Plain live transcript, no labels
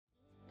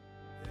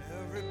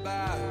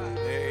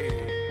Everybody,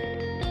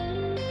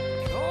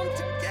 come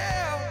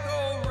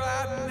together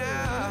right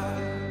now.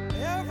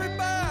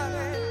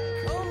 Everybody,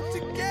 come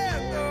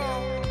together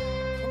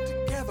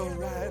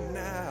right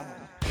now.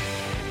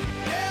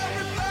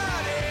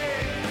 Everybody.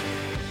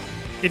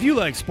 If you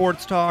like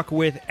sports talk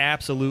with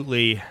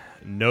absolutely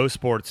no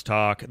sports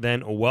talk,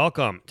 then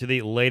welcome to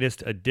the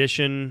latest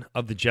edition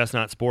of the Just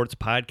Not Sports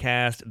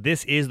podcast.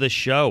 This is the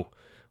show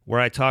where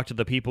I talk to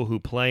the people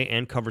who play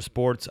and cover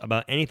sports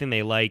about anything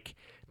they like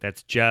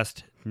that's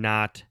just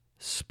not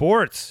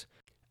sports.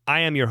 I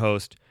am your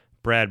host,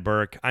 Brad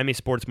Burke. I'm a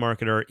sports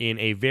marketer in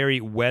a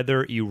very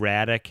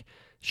weather-erratic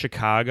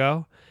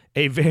Chicago.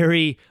 A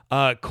very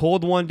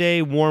cold one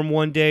day, warm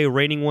one day,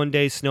 raining one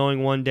day,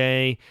 snowing one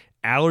day,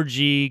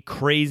 allergy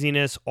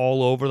craziness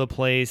all over the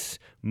place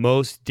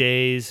most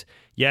days.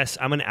 Yes,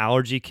 I'm an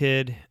allergy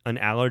kid. I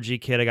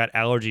got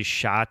allergy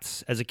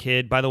shots as a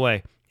kid. By the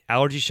way,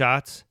 allergy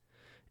shots,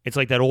 it's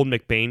like that old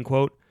McBain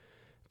quote.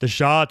 The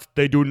shots,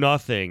 they do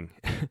nothing.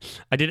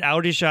 I did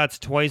allergy shots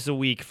twice a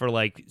week for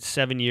like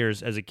 7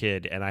 years as a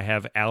kid, and I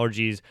have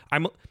allergies.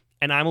 I'm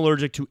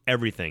allergic to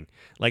everything.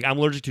 Like, I'm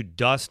allergic to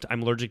dust.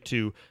 I'm allergic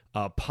to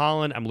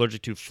pollen. I'm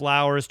allergic to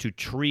flowers, to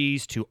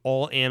trees, to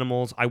all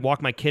animals. I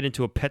walk my kid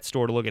into a pet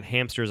store to look at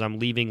hamsters. I'm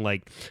leaving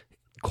like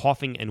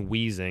coughing and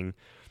wheezing.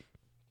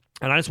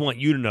 And I just want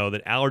you to know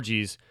that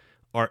allergies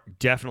are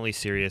definitely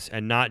serious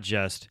and not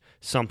just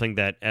something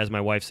that, as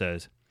my wife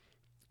says,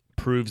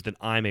 proves that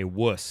I'm a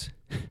wuss.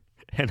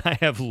 and I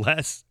have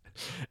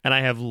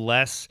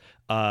less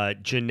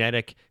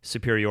genetic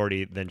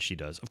superiority than she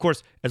does. Of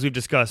course, as we've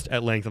discussed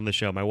at length on the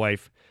show, my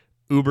wife,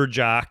 uber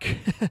jock,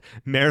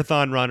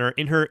 marathon runner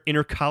in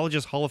her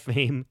college's Hall of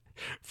Fame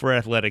for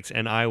athletics,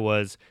 and I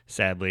was,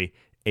 sadly,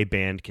 a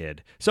band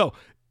kid. So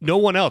no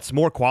one else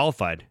more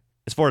qualified,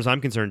 as far as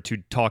I'm concerned, to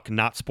talk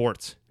not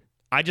sports.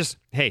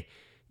 Hey,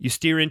 you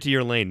steer into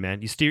your lane,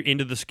 man. You steer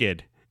into the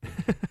skid.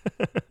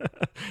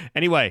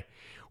 Anyway,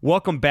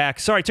 welcome back.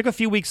 Sorry, took a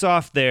few weeks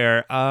off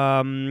there.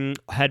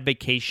 Had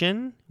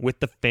vacation with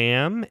the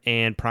fam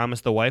and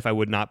promised the wife I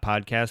would not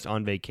podcast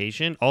on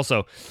vacation.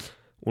 Also,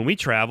 when we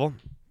travel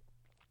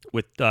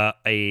with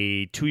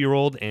a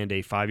 2-year-old and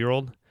a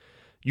 5-year-old,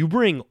 you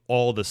bring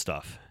all the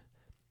stuff.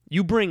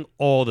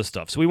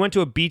 So we went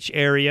to a beach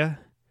area,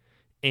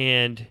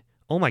 and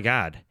oh my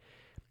God.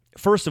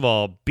 First of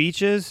all,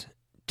 beaches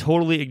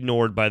totally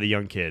ignored by the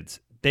young kids.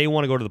 They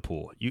want to go to the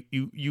pool.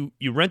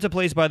 You rent a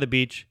place by the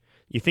beach.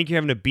 You think you're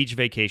having a beach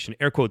vacation,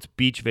 air quotes,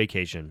 beach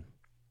vacation.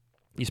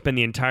 You spend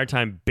the entire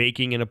time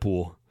baking in a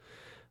pool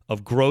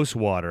of gross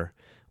water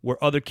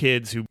where other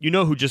kids who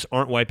just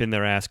aren't wiping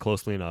their ass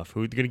closely enough,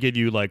 who are going to give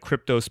you like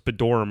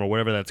cryptosporum or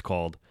whatever that's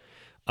called,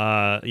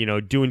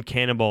 doing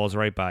cannonballs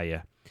right by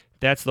you.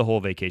 That's the whole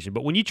vacation.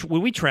 But when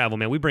we travel,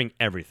 man, we bring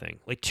everything.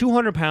 Like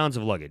 200 pounds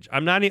of luggage. I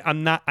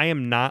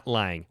am not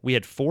lying. We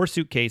had 4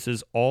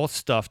 suitcases all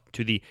stuffed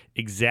to the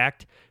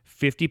exact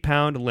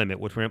 50-pound limit,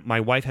 which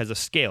my wife has a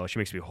scale. She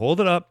makes me hold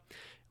it up.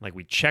 Like,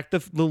 we check the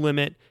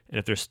limit, and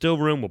if there's still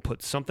room, we'll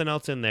put something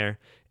else in there,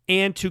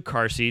 and 2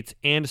 car seats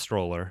and a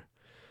stroller.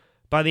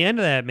 By the end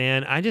of that,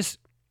 man,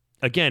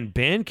 again,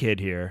 band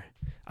kid here.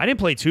 I didn't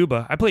play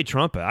tuba. I played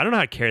trumpet. I don't know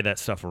how to carry that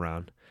stuff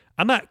around.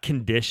 I'm not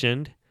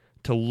conditioned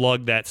to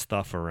lug that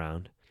stuff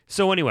around.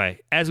 So anyway,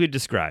 as we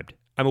described,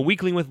 I'm a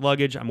weakling with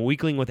luggage. I'm a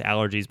weakling with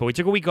allergies. But we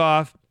took a week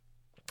off,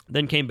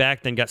 then came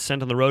back, then got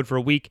sent on the road for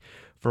a week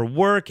for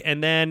work.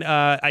 And then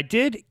I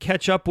did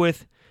catch up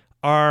with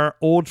our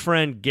old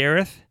friend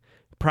Gareth.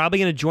 Probably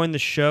going to join the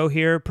show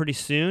here pretty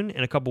soon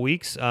in a couple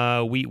weeks.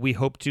 We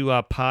hope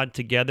to pod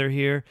together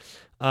here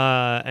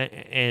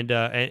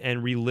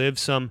and relive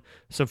some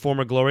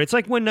former glory. It's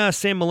like when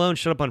Sam Malone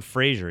showed up on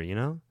Frasier, you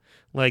know?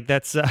 Like,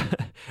 that's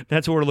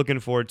what we're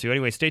looking forward to.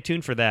 Anyway, stay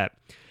tuned for that.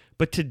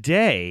 But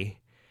today,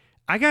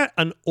 I got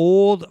an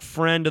old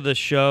friend of the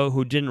show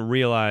who didn't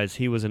realize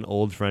he was an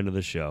old friend of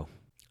the show.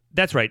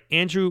 That's right,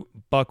 Andrew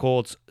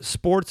Bucholtz,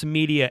 sports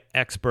media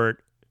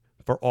expert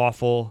for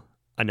awful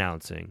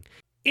announcing.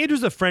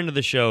 Andrew's a friend of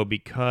the show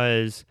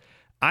because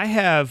I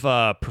have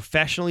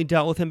professionally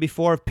dealt with him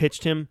before. I've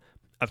pitched him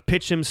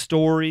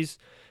stories.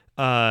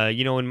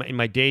 In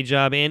my day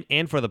job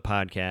and for the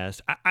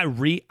podcast. I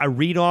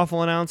read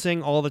awful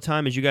announcing all the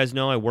time. As you guys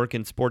know, I work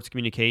in sports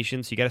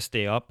communications, so you got to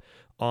stay up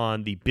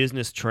on the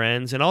business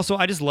trends. And also,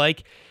 I just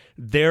like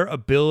their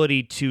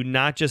ability to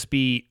not just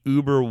be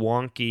uber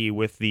wonky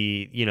with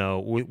the,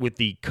 with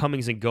the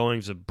comings and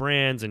goings of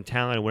brands and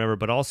talent and whatever,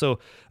 but also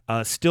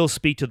still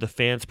speak to the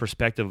fans'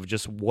 perspective of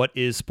just what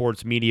is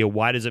sports media,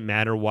 why does it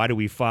matter, why do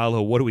we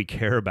follow, what do we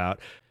care about.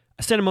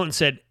 I sent him out and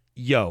said,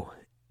 yo,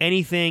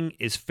 anything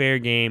is fair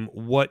game.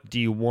 What do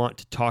you want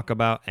to talk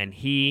about? And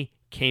he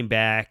came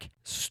back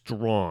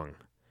strong,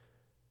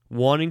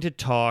 wanting to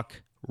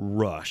talk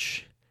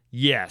Rush.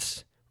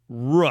 Yes,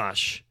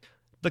 Rush.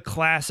 The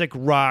classic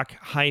rock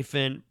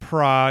 -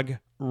 prog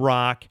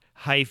rock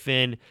 -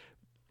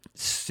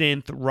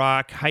 synth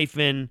rock -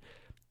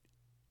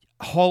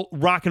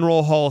 rock and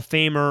roll Hall of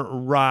Famer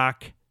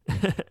rock.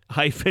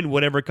 hyphen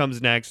whatever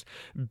comes next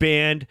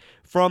band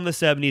from the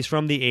 70s,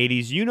 from the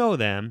 80s. You know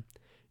them.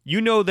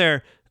 You know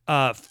their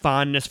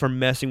fondness for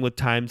messing with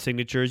time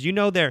signatures. You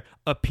know their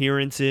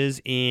appearances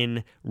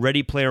in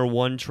Ready Player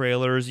One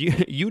trailers.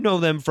 You know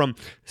them from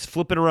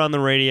flipping around the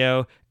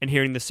radio and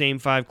hearing the same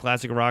 5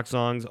 classic rock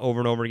songs over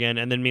and over again,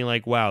 and then being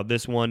like, wow,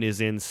 this one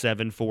is in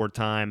 7/4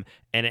 time,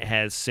 and it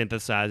has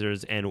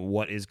synthesizers, and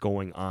what is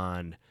going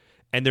on?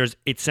 And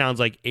it sounds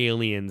like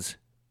aliens.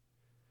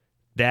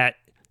 That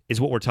is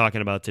what we're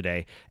talking about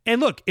today. And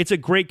look, it's a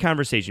great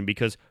conversation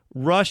because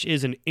Rush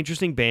is an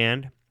interesting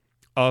band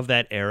of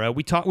that era.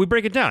 We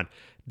break it down.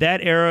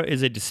 That era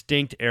is a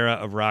distinct era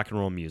of rock and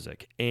roll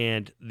music,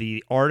 and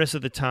the artists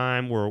at the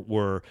time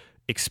were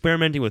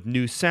experimenting with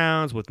new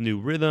sounds, with new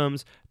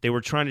rhythms. They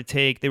were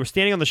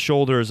standing on the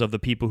shoulders of the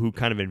people who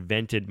kind of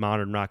invented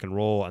modern rock and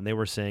roll, and they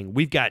were saying,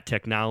 we've got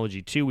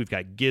technology too, we've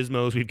got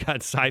gizmos, we've got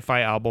sci-fi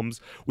albums,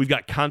 we've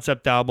got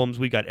concept albums,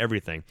 we've got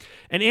everything.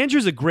 And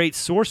Andrew's a great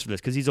source for this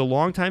because he's a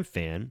longtime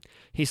fan.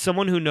 He's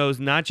someone who knows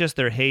not just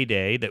their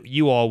heyday that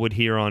you all would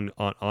hear on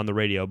the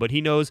radio, but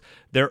he knows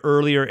their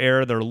earlier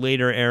era, their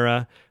later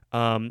era.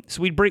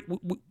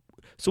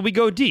 So we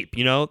go deep,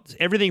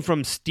 everything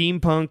from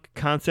steampunk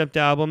concept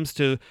albums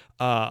to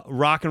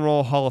rock and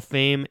roll Hall of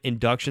Fame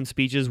induction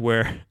speeches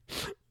where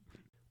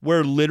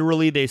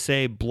literally they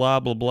say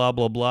blah, blah, blah,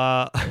 blah,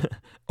 blah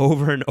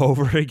over and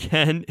over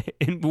again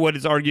in what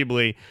is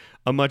arguably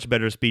a much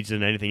better speech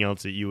than anything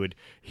else that you would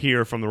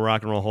hear from the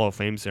Rock and Roll Hall of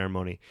Fame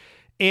ceremony.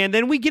 And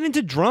then we get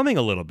into drumming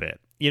a little bit.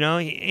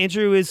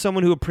 Andrew is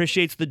someone who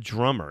appreciates the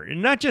drummer,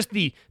 and not just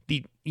the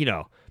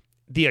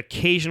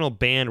occasional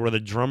band where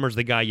the drummer's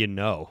the guy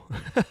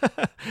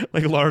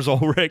like Lars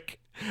Ulrich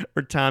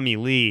or Tommy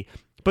Lee,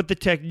 but the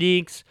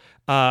techniques,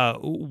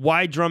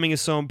 why drumming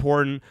is so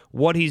important,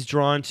 what he's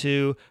drawn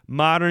to,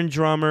 modern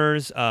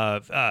drummers,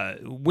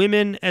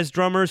 women as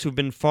drummers who've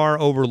been far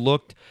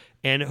overlooked,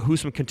 and who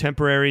some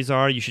contemporaries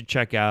are you should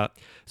check out.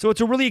 So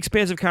it's a really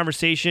expansive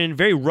conversation,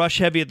 very Rush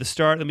heavy at the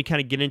start. Let me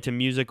kind of get into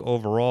music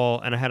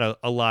overall, and I had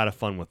a lot of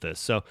fun with this.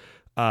 So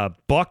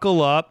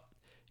buckle up.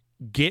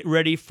 Get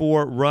ready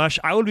for Rush.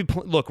 I would be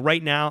look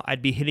right now.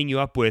 I'd be hitting you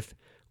up with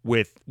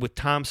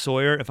Tom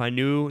Sawyer if I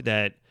knew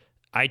that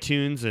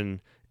iTunes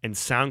and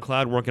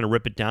SoundCloud weren't going to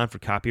rip it down for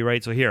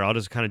copyright. So here, I'll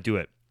just kind of do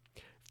it.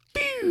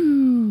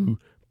 Pew,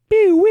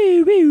 pew,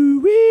 wee, wee,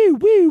 wee,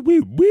 wee,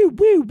 wee, wee,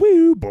 wee,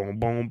 wee, boom,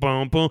 boom, boom,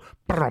 boom, boom,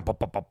 boom,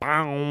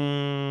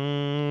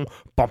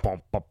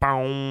 boom, boom,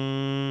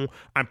 boom.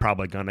 I'm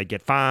probably gonna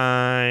get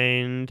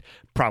fined.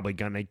 Probably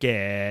gonna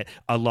get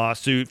a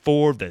lawsuit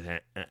for the.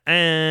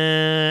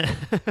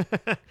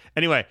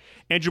 Anyway,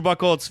 Andrew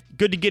Bucholtz,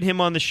 good to get him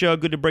on the show.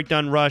 Good to break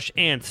down Rush,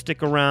 and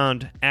stick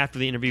around after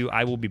the interview.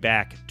 I will be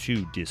back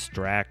to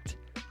distract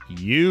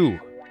you.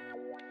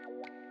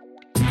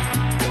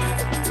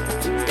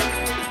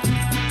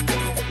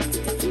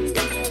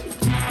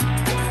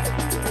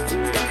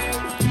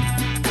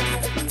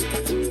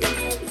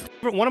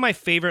 One of my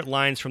favorite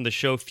lines from the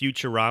show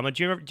Futurama.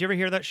 Do you ever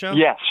hear that show?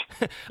 Yes.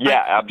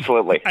 Yeah,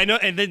 absolutely. I know,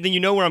 and then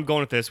you know where I'm going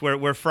with this,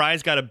 where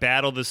Fry's got to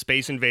battle the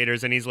space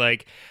invaders, and he's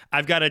like,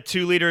 I've got a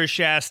 2-liter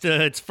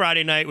Shasta, it's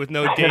Friday night with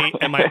no date,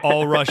 and my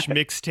All Rush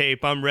mixtape,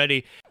 I'm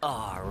ready.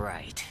 All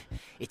right.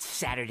 It's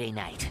Saturday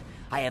night.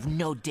 I have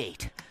no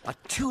date, a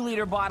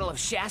 2-liter bottle of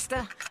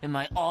Shasta, and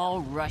my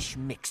All Rush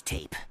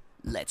mixtape.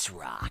 Let's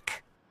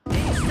rock.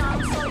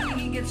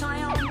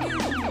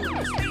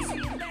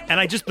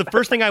 And the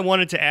first thing I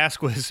wanted to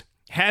ask was,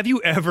 have you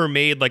ever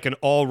made like an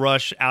All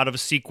Rush out of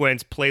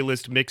sequence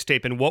playlist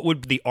mixtape, and what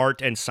would the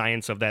art and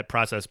science of that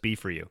process be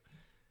for you?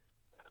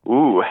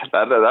 Ooh,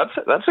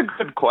 that's a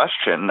good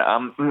question.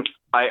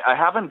 I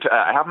haven't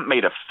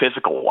made a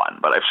physical one,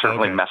 but I've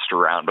certainly messed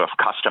around with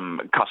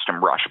custom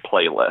Rush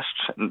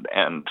playlists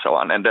and so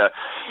on. And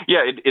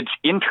it's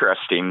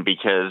interesting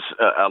because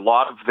a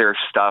lot of their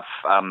stuff.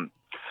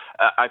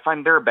 I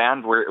find they're a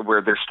band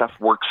where their stuff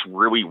works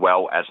really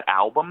well as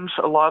albums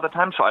a lot of the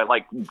time. So I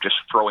like just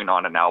throwing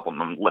on an album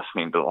and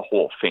listening to the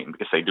whole thing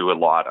because they do a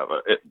lot of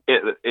it.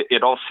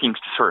 It all seems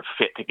to sort of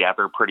fit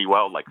together pretty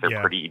well. Like they're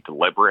pretty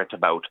deliberate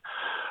about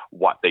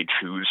what they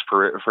choose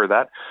for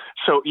that.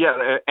 So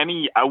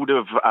any out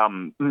of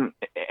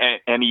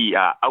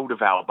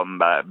album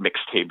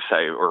mixtapes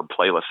or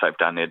playlists I've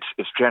done,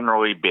 it's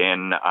generally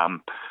been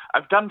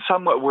I've done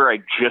some where I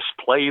just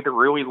play the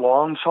really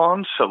long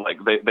songs. So like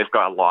they've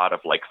got a lot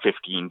of like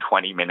 15,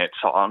 20-minute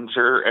songs,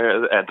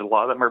 and a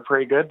lot of them are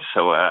pretty good.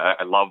 So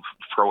I love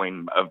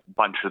throwing a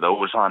bunch of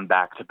those on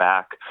back to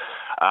back.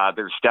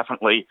 It's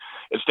definitely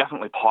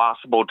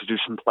possible to do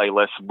some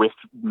playlists with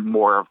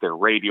more of their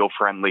radio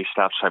friendly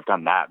stuff. So I've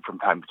done that from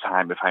time to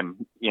time if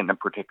I'm in a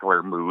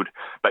particular mood.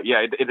 But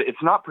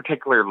it's not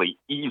particularly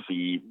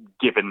easy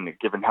given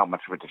how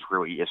much of it is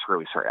really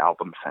sort of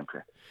album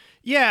centric.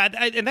 Yeah,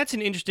 and that's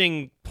an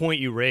interesting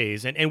point you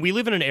raise. And we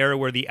live in an era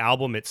where the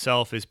album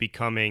itself is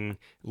becoming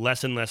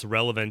less and less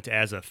relevant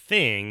as a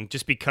thing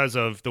just because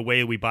of the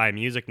way we buy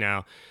music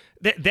now.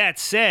 That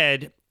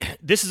said,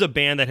 this is a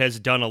band that has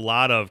done a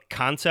lot of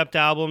concept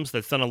albums,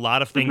 that's done a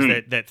lot of things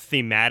that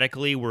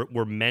thematically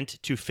were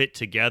meant to fit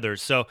together.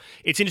 So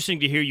it's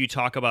interesting to hear you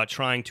talk about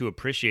trying to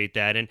appreciate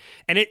that. And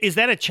is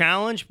that a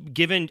challenge,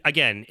 given,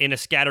 again, in a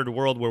scattered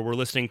world where we're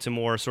listening to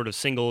more sort of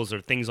singles or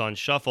things on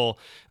shuffle?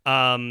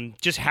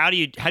 Just how do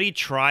you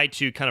try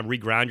to kind of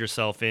reground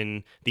yourself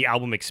in the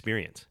album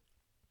experience?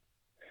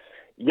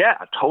 Yeah,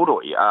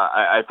 totally.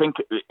 I think,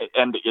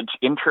 and it's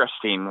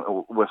interesting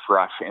with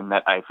Rush in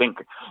that I think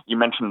you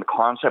mentioned the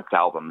concept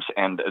albums,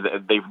 and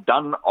they've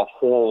done a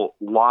whole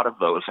lot of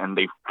those, and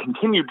they've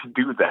continued to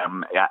do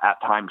them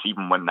at times,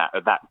 even when that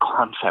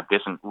concept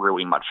isn't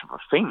really much of a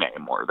thing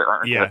anymore. There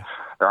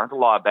aren't a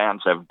lot of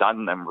bands that have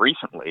done them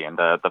recently, and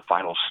the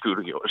final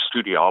studio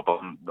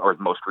album, or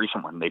the most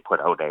recent one they put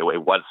out anyway,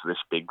 was this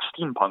big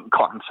steampunk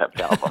concept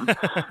album.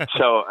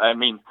 So, I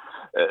mean,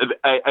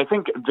 I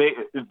think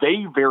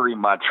they very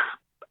much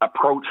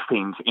approach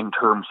things in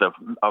terms of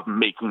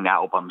making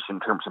albums, in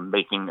terms of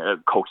making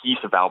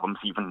cohesive albums,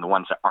 even the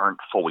ones that aren't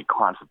fully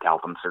concept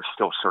albums. They're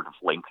still sort of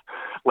linked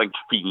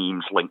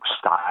themes, linked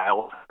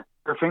style,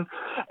 everything.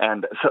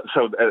 And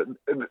so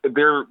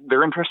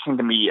they're interesting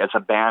to me as a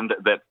band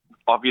that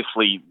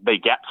obviously they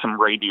get some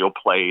radio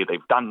play.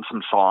 They've done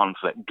some songs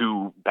that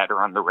do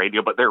better on the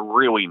radio, but they're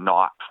really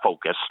not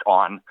focused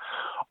on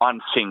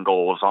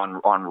singles,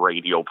 on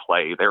radio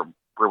play. They're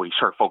really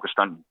sort of focused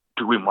on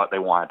doing what they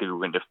want to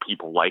do, and if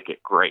people like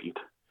it, great.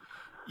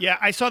 Yeah,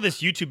 I saw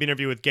this YouTube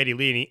interview with Geddy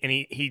Lee, and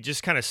he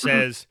just kind of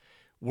says,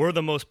 we're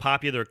the most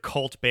popular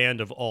cult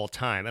band of all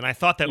time. And I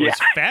thought that was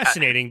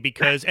fascinating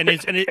because,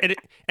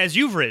 as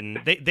you've written,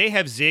 they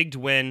have zigged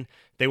when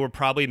they were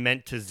probably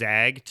meant to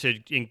zag to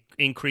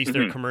increase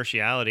their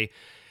commerciality.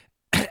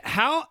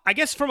 How, I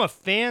guess from a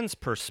fan's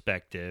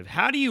perspective,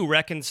 how do you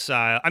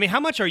reconcile, I mean, how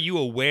much are you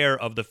aware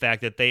of the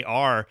fact that they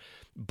are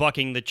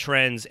bucking the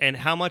trends, and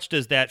how much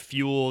does that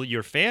fuel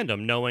your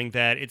fandom, knowing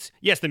that it's,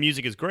 yes, the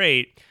music is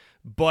great,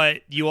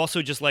 but you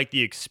also just like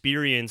the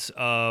experience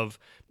of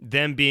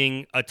them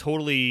being a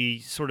totally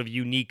sort of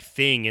unique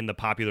thing in the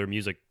popular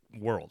music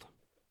world?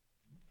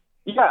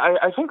 Yeah,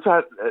 I think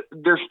that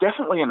there's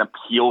definitely an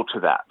appeal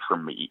to that for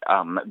me.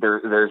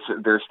 There's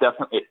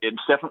definitely,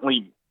 it's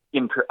definitely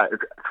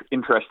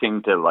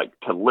interesting to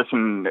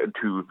listen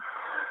to.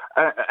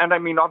 And I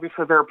mean,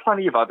 obviously, there are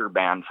plenty of other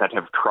bands that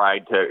have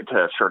tried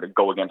to sort of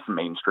go against the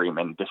mainstream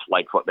and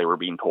dislike what they were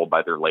being told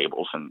by their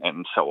labels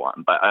and so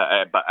on. But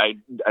I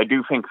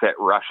do think that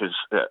Rush is,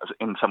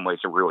 in some ways,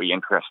 a really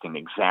interesting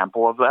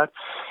example of that.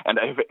 And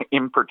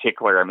in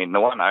particular, I mean,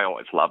 the one I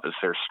always love is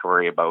their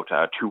story about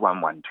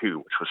 2112,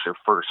 which was their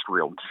first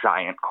real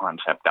giant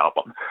concept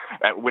album,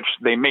 which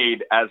they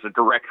made as a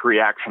direct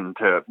reaction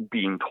to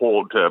being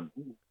told to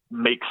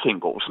make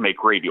singles,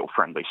 make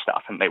radio-friendly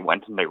stuff, and they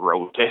went and they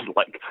wrote it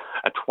like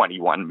a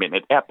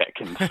 21-minute epic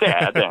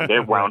instead, and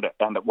it wound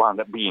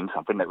up being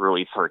something that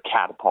really sort of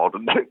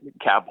catapulted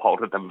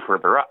them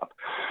further up.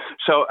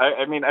 So,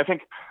 I mean, I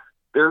think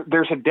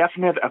there's a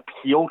definite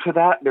appeal to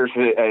that. There's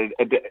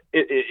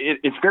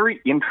it's very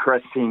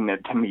interesting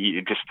to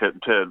me just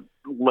to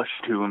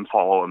listen to and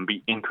follow and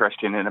be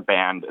interested in a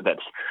band that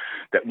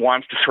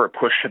wants to sort of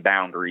push the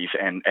boundaries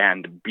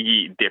and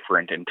be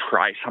different and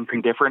try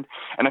something different.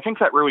 And I think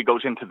that really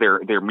goes into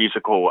their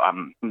musical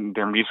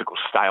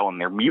style and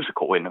their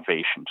musical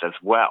innovations as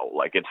well.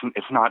 Like it's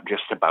not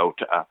just about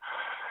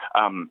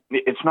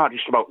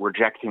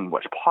rejecting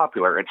what's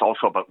popular. It's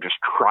also about just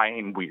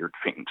trying weird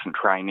things and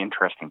trying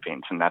interesting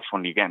things. And that's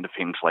when you get into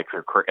things like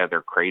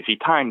their crazy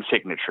time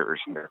signatures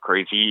and their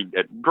crazy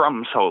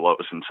drum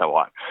solos and so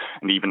on.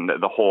 And even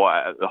the whole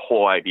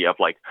idea of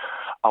like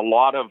a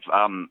lot of,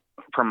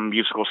 from a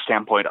musical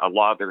standpoint, a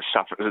lot of their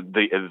stuff,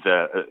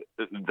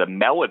 the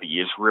melody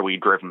is really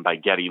driven by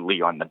Geddy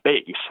Lee on the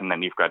bass, and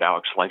then you've got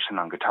Alex Lifeson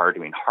on guitar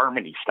doing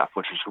harmony stuff,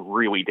 which is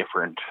really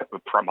different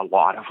from a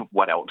lot of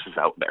what else is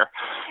out there.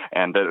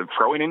 And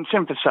throwing in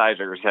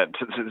synthesizers at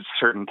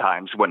certain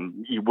times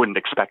when you wouldn't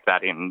expect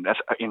that in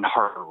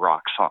harder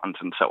rock songs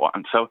and so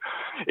on. So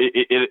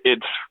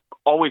it's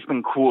always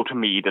been cool to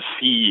me to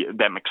see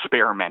them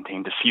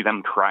experimenting, to see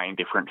them trying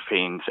different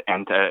things,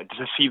 and to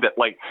see that,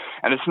 like,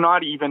 and it's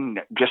not even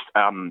just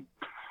a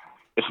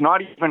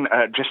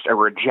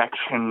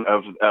rejection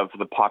of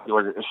the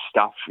popular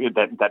stuff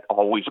that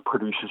always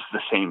produces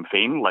the same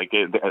thing. Like,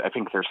 I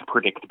think there's a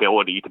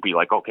predictability to be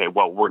like, okay,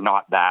 well, we're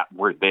not that,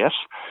 we're this.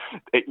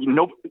 You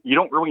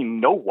don't really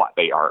know what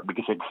they are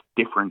because it's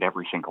different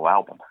every single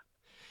album.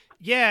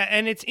 Yeah,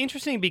 and it's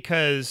interesting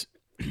because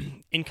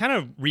in kind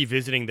of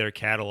revisiting their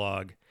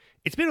catalog,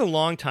 it's been a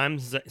long time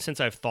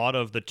since I've thought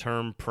of the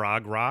term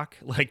prog rock,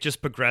 like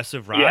just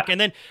progressive rock. Yeah. And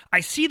then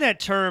I see that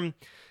term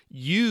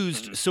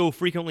used so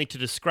frequently to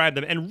describe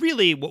them. And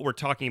really what we're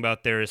talking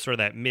about there is sort of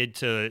that mid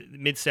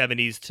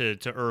 70s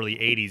to early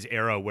 80s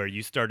era where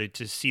you started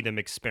to see them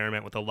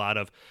experiment with a lot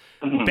of,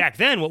 back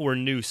then, what were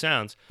new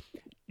sounds.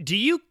 Do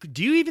you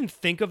even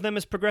think of them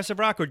as progressive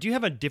rock, or do you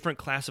have a different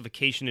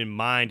classification in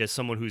mind as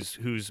someone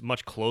who's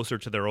much closer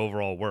to their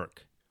overall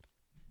work?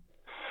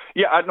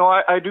 Yeah, no,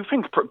 I do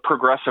think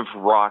progressive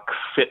rock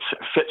fits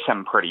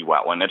them pretty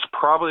well, and it's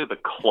probably the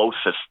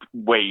closest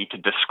way to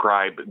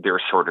describe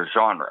their sort of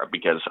genre,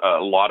 because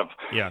a lot of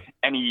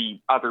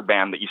any other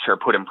band that you sort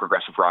of put in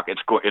progressive rock,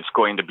 it's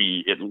going to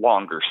be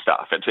longer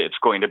stuff. It's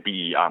going to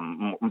be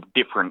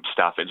different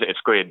stuff.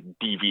 It's going to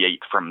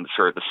deviate from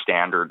sort of the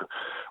standard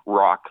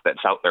rock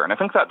that's out there, and I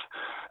think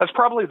that's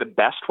probably the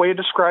best way to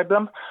describe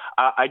them.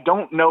 I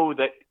don't know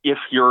that if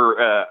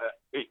you're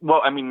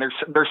well, I mean,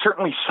 there's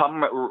certainly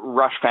some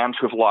Rush fans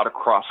who have a lot of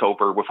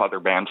crossover with other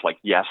bands like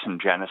Yes and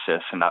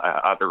Genesis and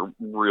other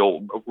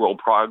real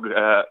prog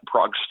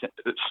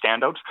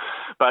standouts,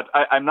 but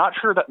I'm not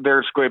sure that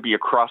there's going to be a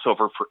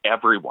crossover for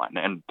everyone.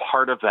 And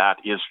part of that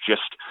is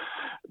just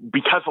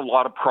because a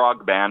lot of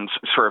prog bands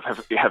sort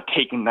of have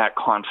taken that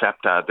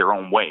concept their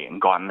own way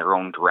and gone their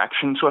own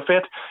directions with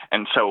it,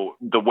 and so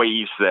the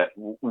ways that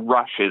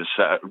Rush is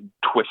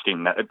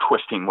twisting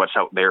what's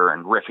out there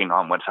and riffing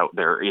on what's out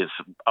there is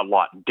a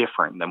lot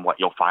different than what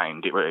you'll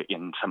find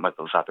in some of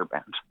those other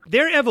bands.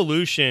 Their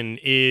evolution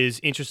is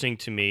interesting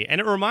to me, and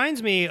it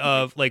reminds me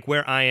of like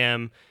where I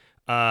am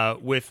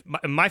with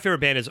my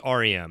favorite band is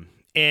REM.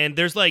 And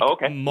there's like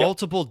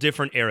multiple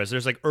different eras.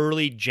 There's like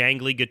early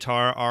jangly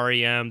guitar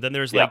REM. Then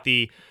there's like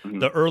the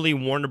early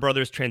Warner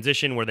Brothers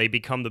transition where they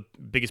become the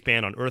biggest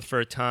band on Earth for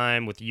a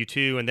time with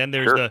U2. And then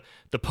there's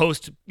the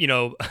post,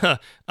 Bill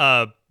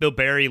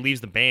Berry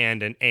leaves the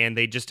band and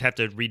they just have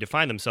to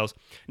redefine themselves.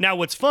 Now,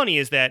 what's funny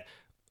is that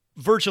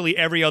virtually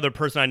every other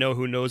person I know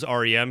who knows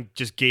REM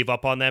just gave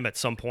up on them at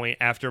some point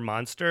after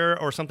Monster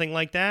or something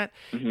like that.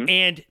 Mm-hmm.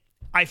 And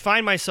I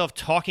find myself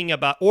talking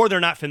about, or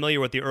they're not familiar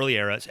with the early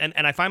eras, and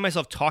I find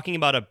myself talking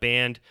about a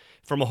band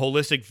from a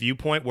holistic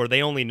viewpoint where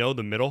they only know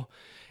the middle.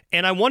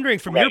 And I'm wondering,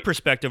 from your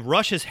perspective,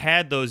 Rush has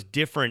had those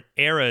different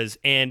eras,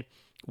 and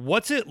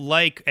what's it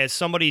like as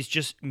somebody's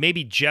just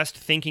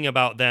thinking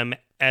about them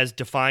as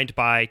defined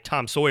by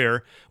Tom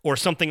Sawyer or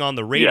something on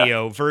the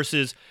radio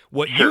versus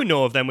what you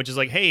know of them, which is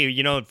like, hey,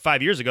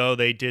 5 years ago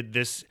they did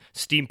this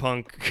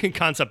steampunk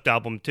concept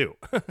album too.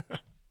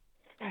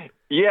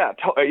 Yeah,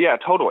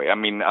 totally. I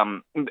mean,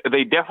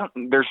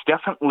 there's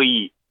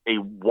definitely a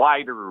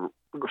wider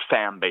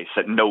fan base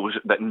that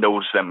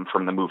knows them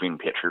from the Moving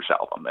Pictures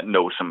album, that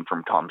knows them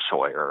from Tom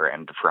Sawyer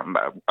and from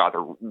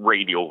other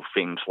radio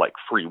things like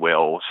Free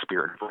Will,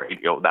 Spirit of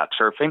Radio, that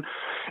sort of thing.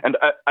 And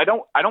I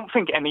don't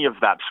think any of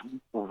that's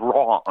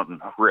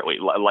wrong, really.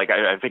 Like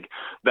I think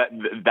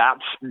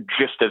that's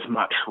just as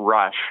much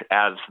Rush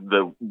as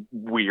the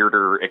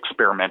weirder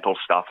experimental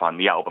stuff on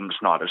the albums,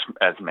 not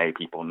as many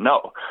people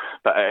know.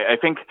 But I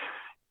think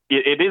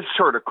it is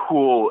sort of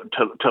cool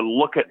to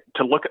look at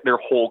their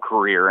whole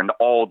career and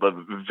all the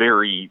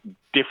very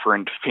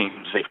different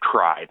things they've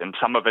tried, and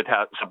some of it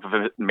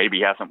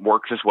maybe hasn't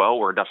worked as well,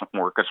 or doesn't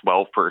work as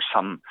well for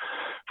some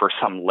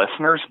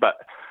listeners. But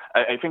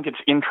I think it's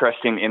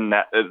interesting in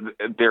that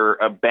they're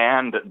a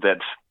band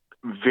that's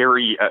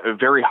very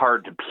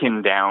hard to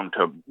pin down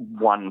to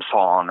one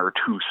song or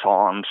two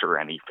songs or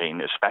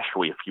anything,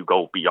 especially if you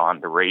go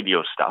beyond the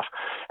radio stuff.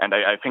 And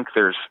I think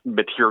there's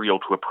material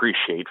to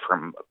appreciate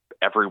from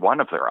every one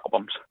of their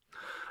albums.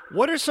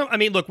 What are some? I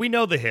mean, look, we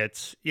know the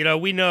hits.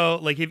 We know,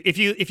 like, if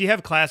you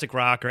have classic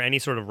rock or any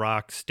sort of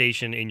rock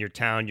station in your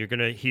town, you're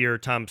gonna hear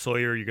Tom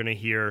Sawyer. You're gonna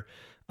hear,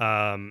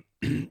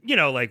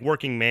 like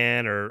Working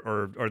Man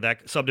or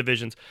that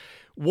Subdivisions.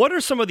 What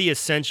are some of the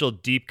essential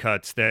deep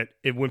cuts that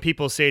when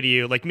people say to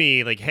you, like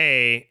me, like,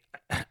 hey,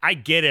 I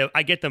get it,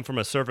 I get them from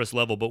a surface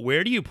level, but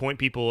where do you point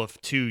people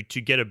to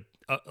get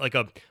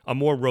a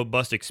more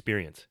robust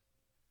experience?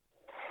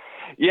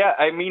 Yeah,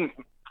 I mean,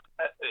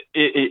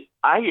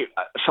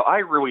 I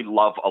really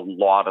love a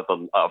lot of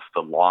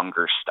the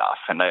longer stuff,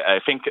 and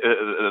I think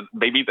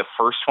maybe the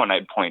first one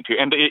I'd point to,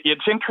 and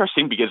it's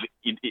interesting because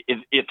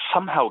it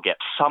somehow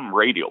gets some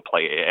radio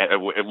play,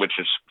 which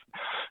is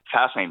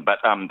fascinating. But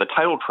the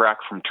title track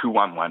from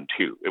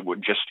 2112,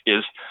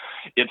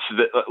 it's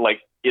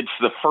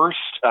the first.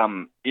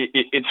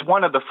 It's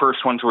one of the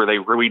first ones where they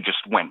really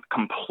just went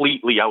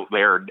completely out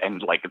there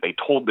and like they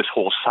told this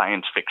whole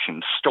science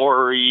fiction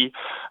story.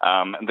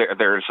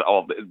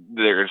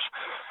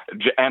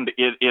 And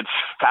it's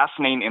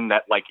fascinating in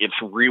that like it's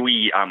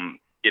really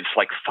it's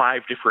like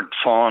 5 different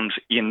songs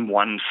in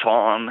one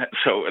song.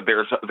 So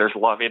there's a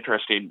lot of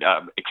interesting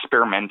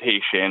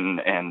experimentation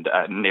and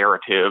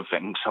narrative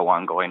and so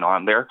on going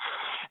on there.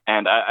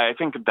 And I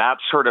think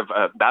that's sort of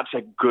that's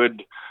a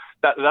good.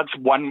 That's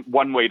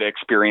one way to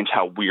experience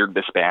how weird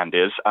this band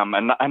is.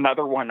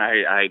 Another one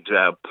I'd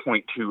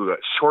point to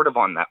sort of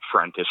on that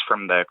front is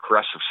from the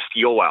Caress of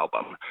Steel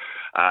album.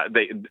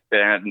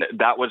 And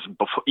that was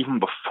even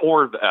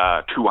before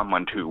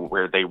 2112,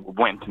 where they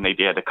went and they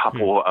did a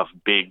couple of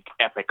big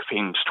epic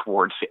things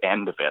towards the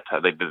end of it.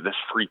 They did this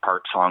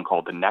 3-part song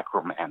called The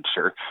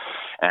Necromancer,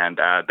 and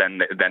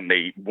then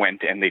they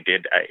went and they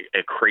did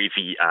a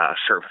crazy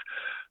sort of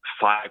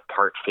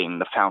 5-part thing,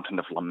 The Fountain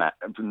of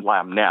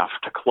Lamnef,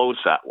 to close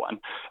that one.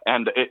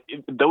 And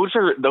those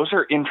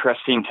are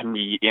interesting to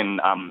me in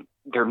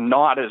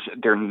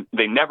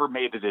they never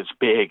made it as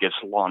big as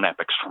Lawn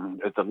Epics from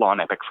the Lawn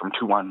Epic from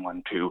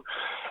 2112,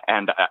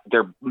 and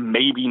they're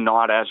maybe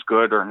not as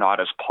good or not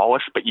as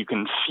polished, but you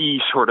can see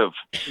sort of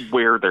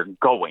where they're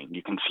going.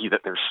 You can see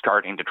that they're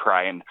starting to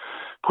try and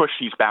push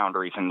these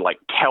boundaries and like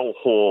tell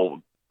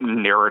whole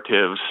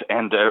narratives,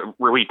 and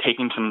really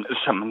taking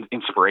some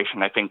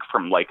inspiration, I think,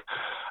 from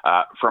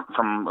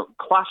from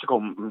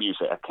classical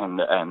music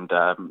and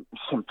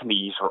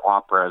symphonies or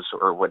operas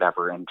or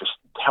whatever, and just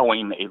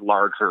telling a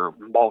larger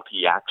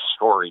multi-act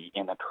story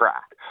in a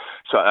track.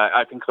 So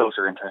I think those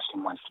are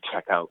interesting ones to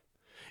check out.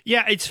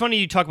 Yeah, it's funny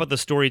you talk about the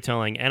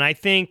storytelling, and I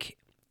think,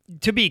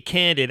 to be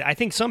candid, I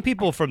think some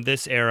people from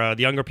this era,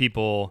 the younger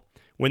people,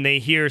 when they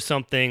hear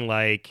something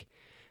like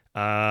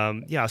I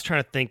was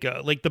trying to think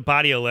like the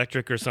Body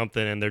Electric or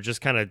something, and they're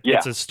just kind of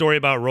it's a story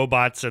about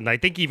robots, and I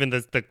think even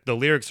the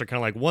lyrics are kind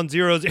of like 1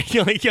 zeros.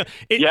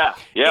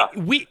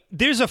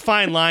 There's a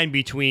fine line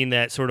between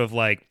that sort of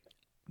like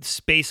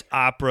space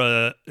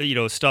opera,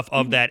 stuff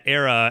of that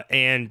era,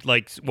 and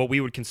like what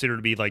we would consider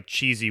to be like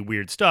cheesy,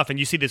 weird stuff. And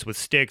you see this with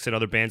Styx and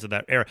other bands of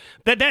that era.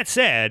 That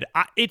said,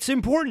 it's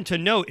important to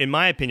note, in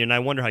my opinion, I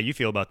wonder how you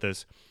feel about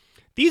this.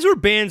 These were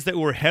bands that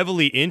were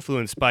heavily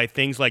influenced by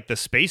things like the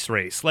space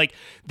race. Like,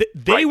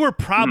 they were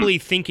probably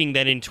thinking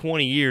that in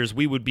 20 years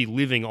we would be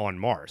living on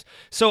Mars.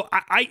 So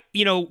I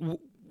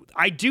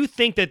do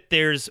think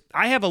that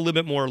I have a little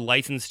bit more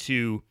license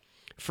to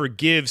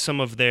forgive some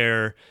of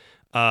their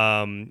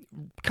kind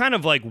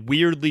of like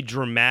weirdly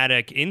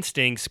dramatic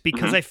instincts,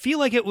 because I feel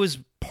like it was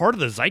part of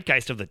the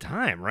zeitgeist of the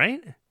time,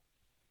 right?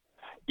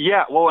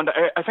 Yeah, well, and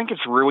I think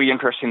it's really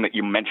interesting that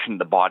you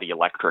mentioned the Body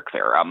Electric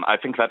there. I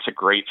think that's a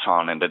great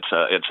song, and it's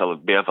a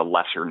bit of a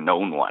lesser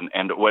known one.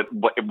 And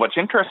what's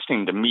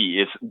interesting to me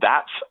is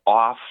that's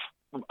off.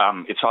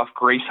 It's off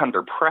Grace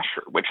Under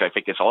Pressure, which I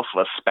think is also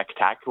a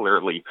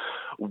spectacularly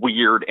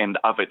weird and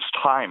of its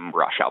time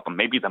Rush album,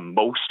 maybe the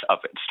most of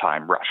its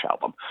time Rush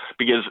album,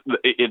 because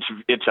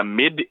it's a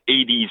mid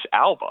 '80s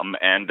album,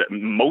 and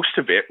most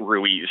of it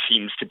really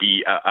seems to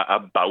be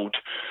about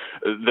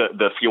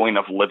the feeling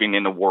of living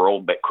in a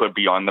world that could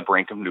be on the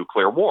brink of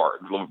nuclear war,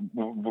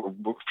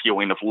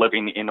 feeling of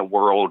living in a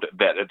world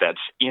that's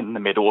in the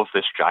middle of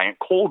this giant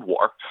Cold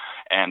War.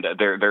 And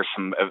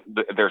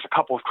there's a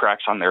couple of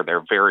tracks on there that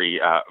are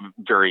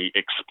very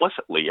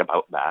explicitly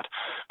about that.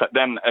 But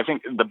then I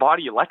think the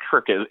Body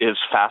Electric is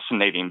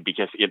fascinating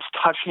because it's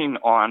touching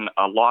on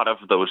a lot of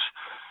those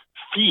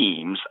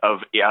themes of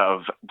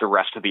the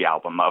rest of the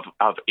album,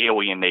 of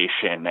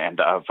alienation and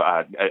of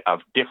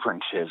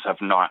differences, of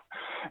not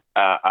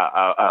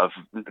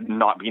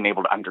being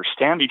able to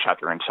understand each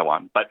other and so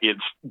on. But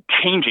it's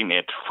changing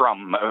it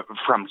from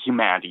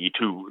humanity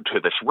to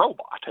this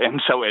robot,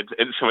 and so it's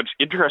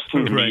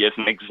interesting to me as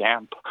an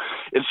example.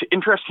 It's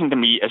interesting to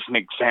me as an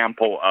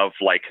example of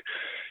like,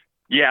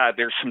 yeah,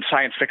 there's some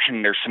science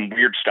fiction, there's some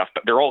weird stuff,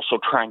 but they're also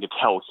trying to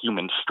tell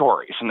human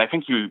stories. And I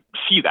think you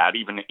see that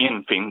even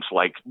in things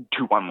like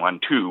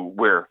 2112,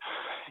 where,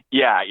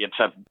 yeah, it's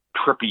a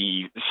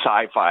trippy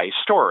sci-fi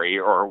story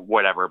or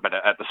whatever, but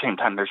at the same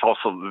time, there's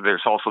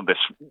also this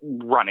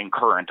running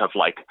current of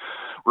like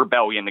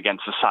rebellion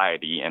against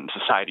society and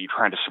society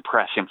trying to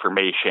suppress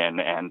information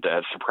and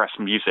suppress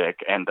music.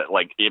 And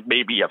like, it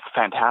may be a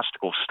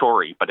fantastical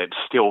story, but it's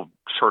still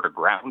sort of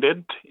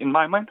grounded in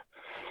my mind.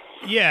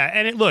 Yeah,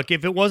 and look,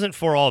 if it wasn't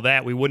for all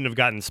that, we wouldn't have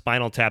gotten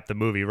Spinal Tap the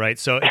movie, right?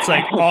 So it's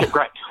like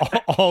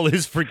all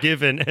is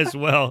forgiven as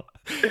well.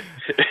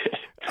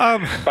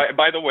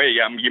 By the way,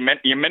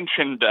 you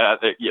mentioned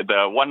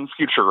the one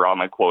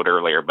Futurama quote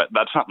earlier, but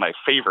that's not my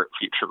favorite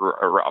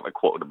Futurama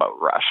quote about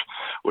Rush,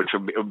 which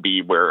would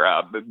be where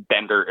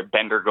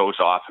Bender goes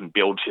off and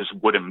builds his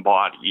wooden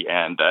body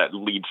and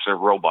leads the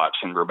robots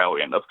in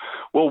rebellion.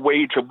 We'll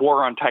wage a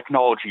war on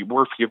technology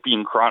worthy of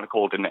being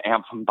chronicled in the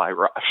anthem by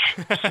Rush.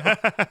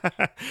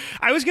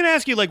 I was going to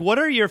ask you, like, what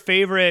are your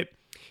favorite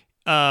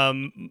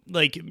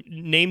like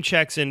name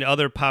checks in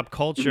other pop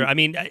culture? I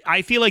mean,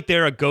 I feel like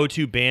they're a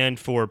go-to band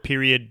for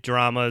period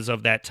dramas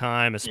of that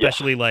time,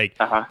 especially like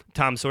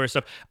Tom Sawyer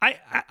stuff. I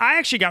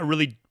actually got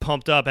really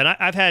pumped up, and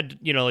I've had,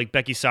 like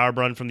Becky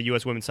Sauerbrunn from the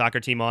U.S. women's soccer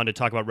team on to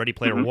talk about Ready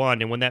Player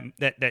One, and when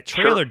that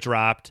trailer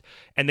dropped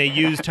and they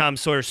used Tom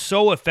Sawyer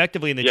so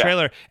effectively in the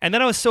trailer, and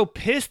then I was so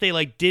pissed they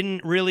like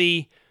didn't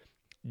really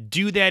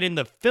do that in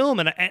the film,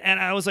 and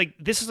I was like,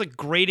 this is a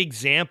great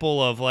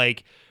example of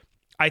like,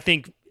 I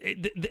think,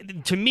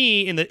 to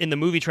me, in the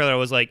movie trailer, I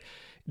was like,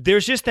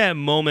 there's just that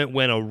moment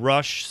when a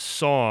Rush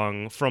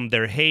song from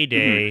their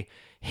heyday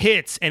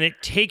hits, and it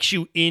takes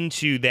you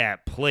into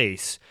that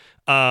place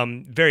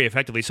very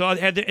effectively. So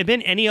have there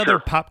been any other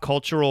pop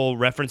cultural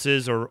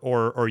references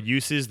or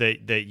uses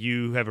that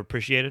you have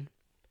appreciated?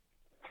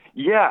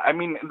 Yeah, I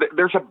mean,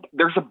 there's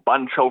a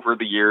bunch over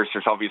the years.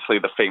 There's obviously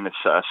the famous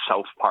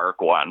South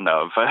Park one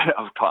of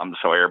Tom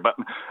Sawyer, but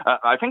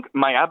I think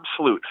my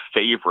absolute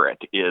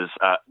favorite is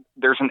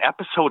there's an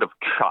episode of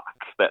Chuck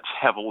that's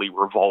heavily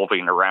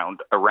revolving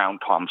around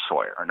Tom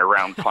Sawyer and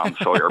around Tom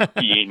Sawyer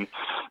being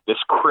this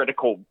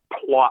critical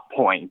plot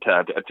point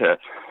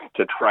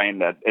to try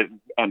and it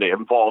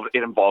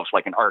involves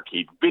like an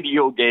arcade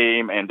video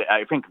game, and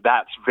I think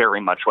that's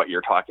very much what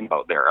you're talking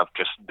about there, of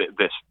just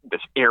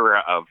this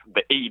era of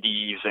the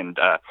 80s and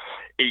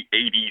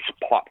 80s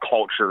pop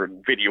culture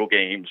and video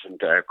games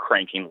and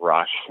cranking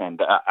Rush,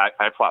 and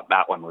I thought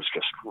that one was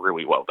just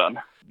really well done.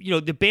 You know,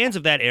 the bands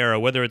of that era,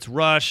 whether it's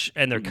Rush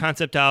and their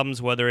concept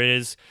albums, whether it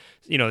is,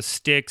 you know,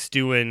 Styx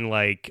doing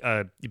like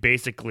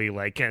basically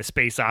like a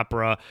space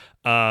opera,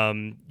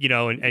 you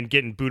know, and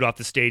getting booed off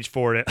the stage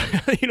for it,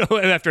 you know,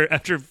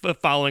 after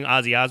following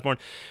Ozzy Osbourne,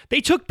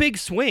 they took big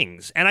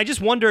swings. And I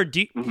just wonder,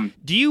 do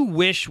you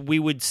wish we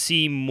would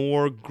see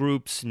more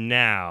groups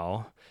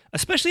now,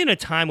 especially in a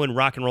time when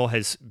rock and roll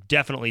has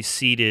definitely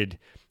ceded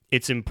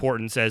its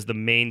importance as the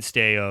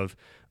mainstay of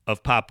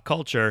pop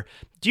culture?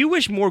 Do you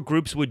wish more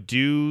groups would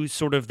do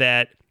sort of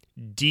that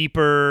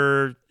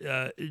deeper,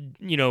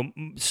 you know,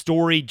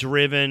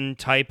 story-driven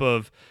type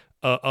of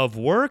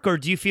work, or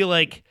do you feel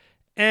like,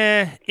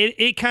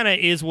 it kind of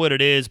is what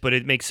it is, but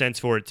it makes sense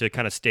for it to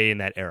kind of stay in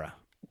that era?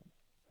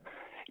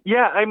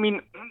 Yeah, I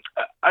mean,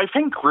 I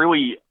think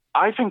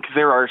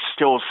there are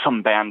still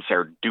some bands that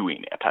are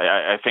doing it.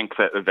 I think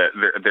that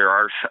there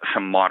are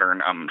some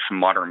modern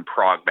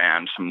prog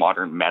bands, some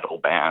modern metal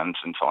bands,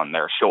 and so on.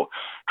 They're still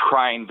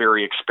trying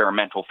very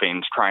experimental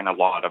things, trying a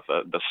lot of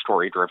the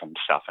story-driven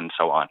stuff, and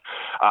so on.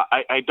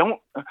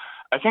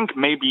 I think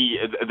maybe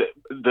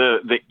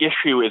the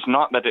issue is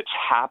not that it's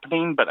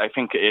happening, but I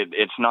think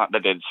it's not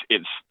that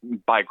it's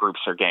by groups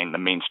are getting the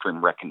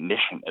mainstream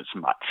recognition as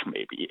much,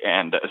 maybe.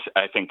 And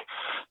I think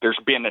there's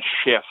been a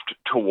shift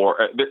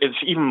it's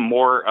even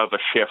more of a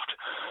shift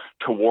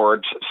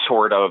towards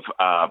sort of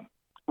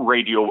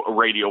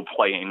radio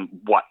playing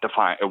what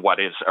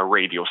is a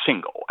radio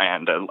single,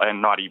 and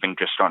not even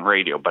just on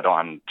radio, but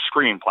on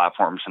streaming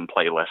platforms and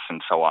playlists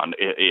and so on.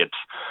 It's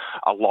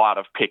a lot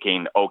of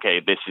picking. Okay,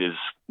 this is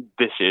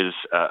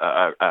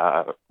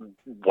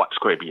what's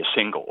going to be a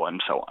single,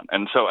 and so on.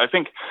 And so I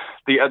think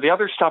the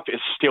other stuff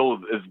is still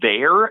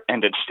there,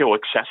 and it's still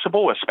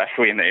accessible,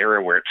 especially in the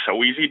era where it's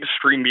so easy to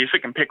stream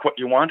music and pick what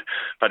you want.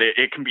 But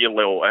it can be a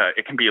little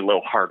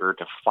harder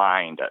to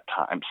find at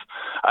times.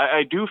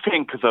 I do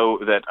think though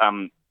that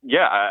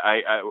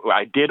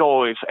I did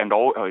always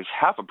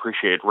have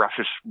appreciated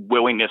Rush's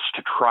willingness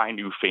to try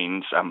new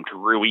things, to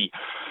really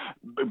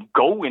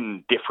go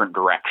in different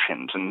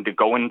directions, and to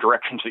go in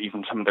directions that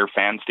even some of their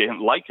fans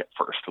didn't like at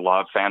first. A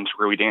lot of fans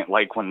really didn't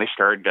like when they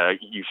started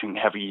using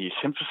heavy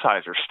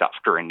synthesizer stuff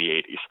during the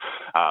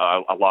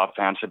 80s. A lot of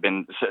fans have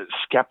been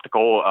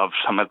skeptical of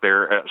some of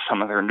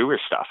their newer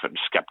stuff, and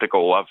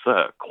skeptical of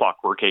the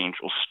Clockwork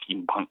Angel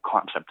steampunk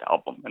concept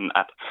album, and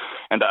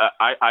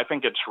I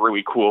think it's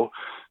really cool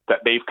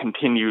that they've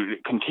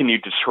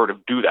continued to sort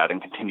of do that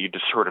and continued to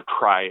sort of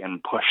try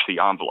and push the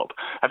envelope.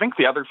 I think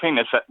the other thing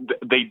is that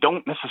they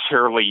don't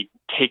necessarily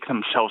take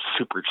themselves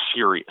super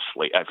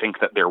seriously. I think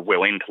that they're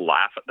willing to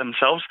laugh at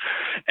themselves.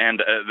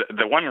 And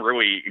the one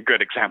really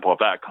good example of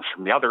that comes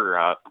from the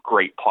other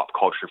great pop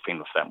culture thing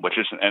with them, which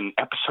is an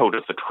episode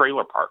of the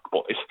Trailer Park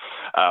Boys.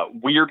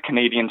 Weird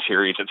Canadian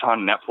series. It's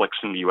on Netflix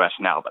in the US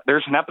now, but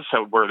there's an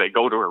episode where they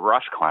go to a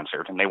Rush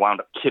concert and they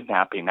wound up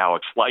kidnapping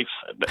Alex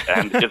Lifeson.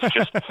 And it's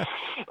just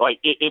like,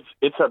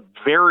 it's a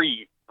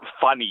very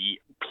funny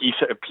piece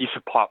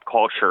of pop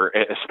culture,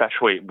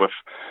 especially with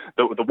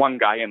the one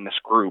guy in this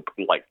group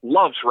like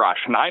loves Rush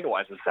and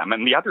idolizes them,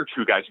 and the other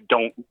two guys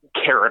don't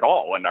care at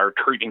all and are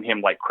treating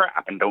him like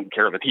crap and don't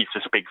care that he's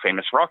this big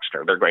famous rock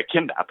star. They're going to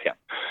kidnap him.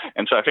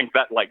 And so I think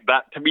that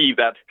to me,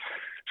 that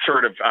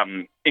sort of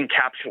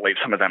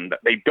encapsulates some of them, that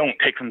they don't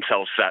take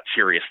themselves that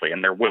seriously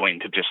and they're willing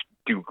to just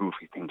do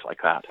goofy things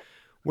like that.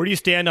 Where do you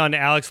stand on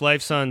Alex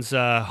Lifeson's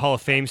Hall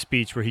of Fame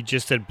speech where he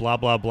just said blah,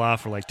 blah, blah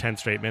for like 10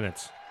 straight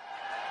minutes?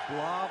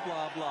 Blah,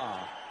 blah,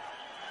 blah.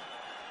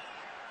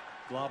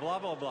 Blah, blah,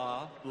 blah,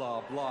 blah,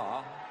 blah,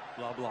 blah,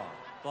 blah, blah.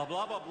 Blah,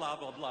 blah, blah, blah,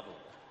 blah, blah, blah.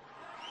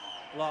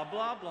 Blah,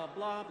 blah, blah,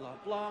 blah,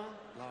 blah, blah.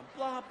 Blah,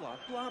 blah, blah, blah,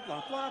 blah, blah,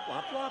 blah, blah,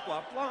 blah,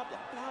 blah, blah, blah, blah,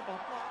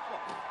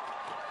 blah.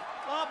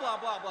 Blah, blah,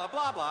 blah, blah,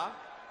 blah, blah.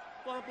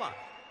 Blah, blah.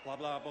 Blah,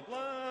 blah, blah,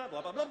 blah,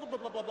 blah, blah, blah, blah,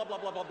 blah, blah, blah, blah,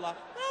 blah, blah, blah.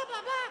 Blah,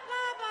 blah, blah,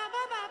 blah,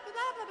 blah, blah,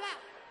 blah,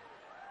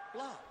 blah,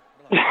 blah.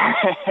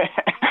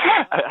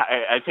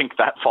 I think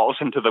that falls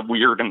into the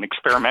weird and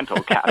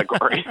experimental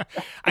category.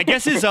 I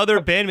guess his other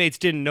bandmates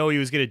didn't know he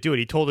was going to do it.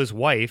 He told his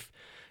wife,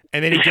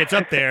 and then he gets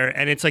up there,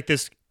 and it's like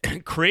this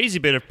crazy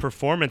bit of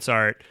performance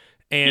art,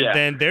 and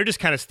then they're just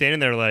kind of standing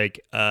there like,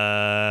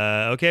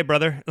 okay,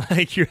 brother,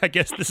 like I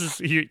guess this is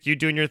you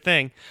doing your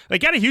thing.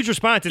 Like, got a huge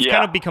response. It's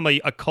kind of become a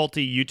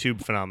culty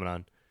YouTube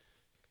phenomenon.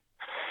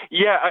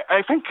 Yeah,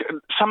 I think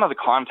some of the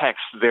context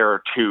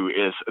there, too,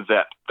 is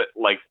that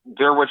like,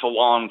 there was a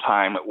long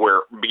time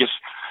where, because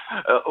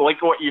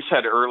like what you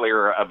said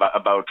earlier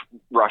about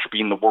Rush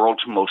being the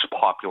world's most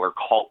popular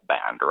cult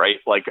band, right?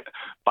 Like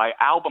by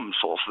album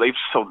sales, they've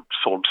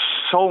sold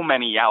so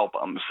many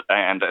albums,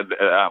 and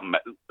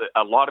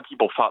a lot of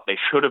people thought they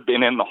should have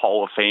been in the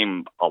Hall of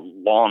Fame a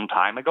long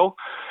time ago.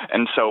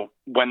 And so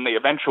when they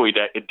eventually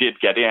did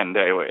get in,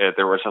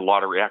 there was a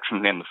lot of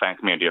reaction in the fan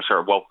community.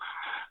 So, well,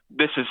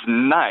 this is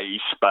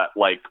nice, but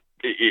like,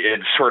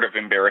 it's sort of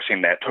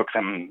embarrassing that it took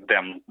them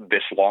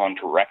this long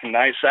to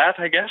recognize that,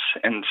 I guess.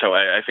 And so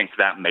I think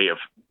that may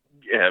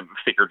have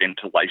figured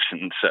into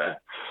license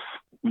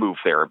move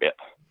there a bit.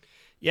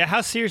 Yeah,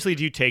 how seriously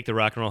do you take the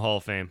Rock and Roll Hall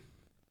of Fame?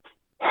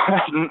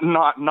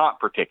 Not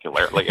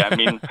particularly. I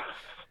mean,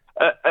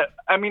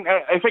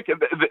 I think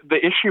the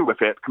issue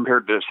with it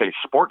compared to, say,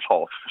 Sports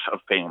Hall of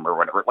Fame or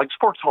whatever, like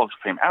Sports Hall of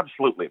Fame,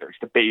 absolutely, there's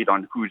debate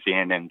on who's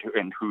in and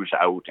who's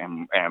out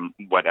and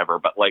whatever,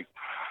 but like,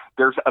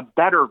 there's a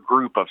better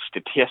group of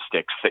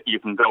statistics that you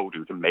can go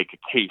to make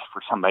a case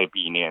for somebody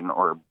being in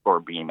or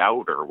being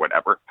out or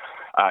whatever.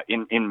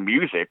 In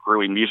music,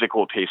 really,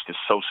 musical taste is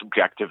so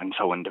subjective and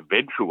so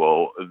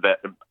individual that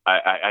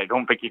I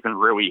don't think you can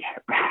really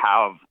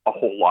have a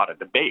whole lot of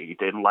debate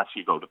unless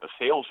you go to the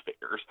sales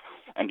figures,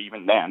 and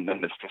even then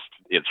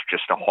it's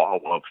just a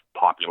hall of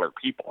popular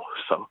people.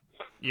 So.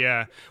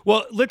 Yeah.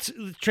 Well, let's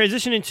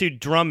transition into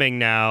drumming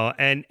now,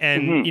 and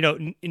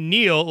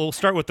Neil, we'll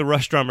start with the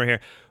Rush drummer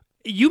here.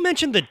 You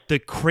mentioned the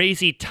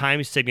crazy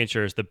time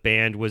signatures the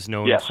band was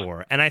known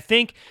for. And I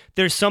think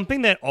there's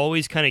something that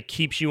always kind of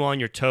keeps you on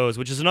your toes,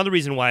 which is another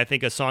reason why I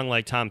think a song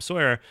like Tom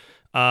Sawyer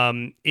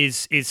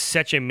is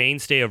such a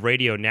mainstay of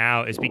radio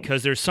now, is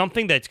because there's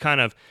something that's kind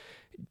of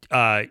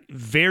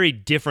very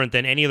different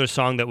than any other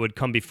song that would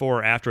come before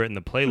or after it in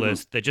the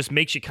playlist that just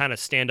makes you kind of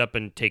stand up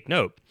and take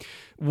note.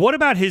 What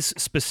about his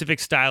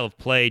specific style of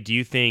play do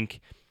you think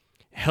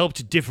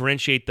helped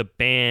differentiate the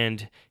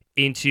band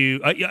into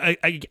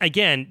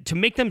again, to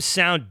make them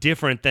sound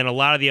different than a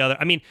lot of the other?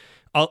 I mean,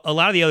 a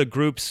lot of the other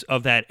groups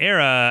of that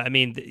era, I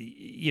mean,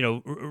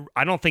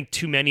 I don't think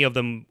too many of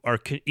them are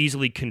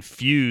easily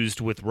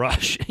confused with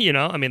Rush.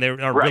 I mean, they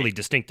are really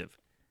distinctive.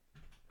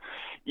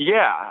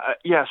 Yeah.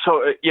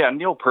 So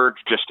Neil Peart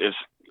just is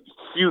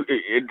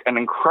an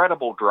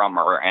incredible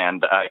drummer,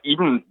 and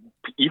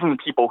even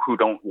people who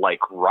don't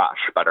like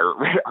Rush but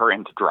are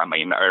into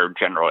drumming are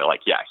generally like,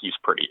 yeah, he's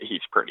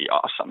pretty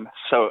awesome.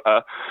 So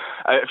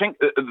I think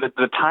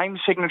the time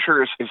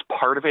signature is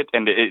part of it,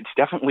 and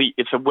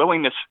it's a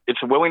willingness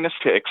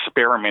to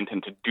experiment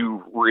and to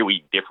do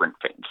really different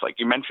things. Like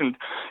you mentioned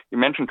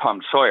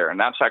Tom Sawyer, and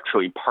that's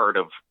actually part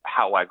of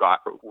how I got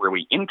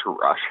really into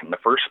Rush in the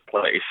first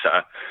place.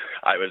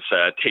 I was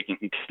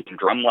taking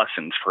drum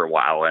lessons for a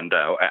while, and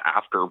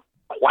after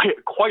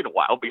quite a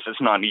while, because it's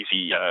not an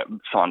easy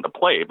song to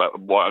play, but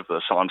one of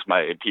the songs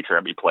my teacher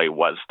had me play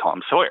was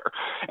Tom Sawyer,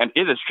 and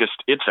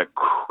it's a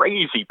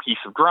crazy piece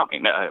of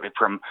drumming,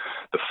 from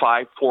the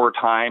 5/4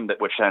 time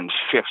which then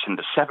shifts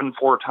into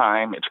 7/4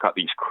 time. It's got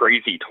these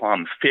crazy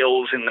tom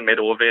fills in the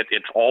middle of it.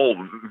 It's all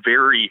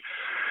very,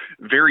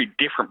 very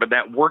different, but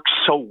that works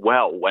so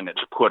well when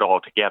it's put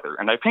all together.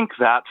 And I think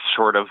that's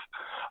sort of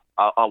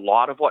a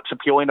lot of what's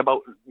appealing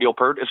about Neil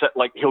Peart, is that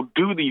like he'll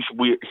do these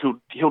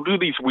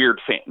weird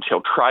things.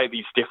 He'll try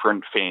these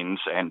different things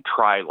and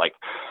try like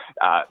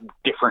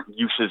different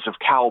uses of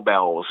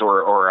cowbells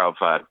or of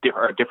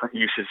different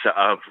uses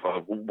of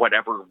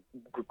whatever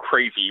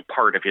crazy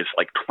part of his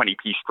like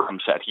 20-piece drum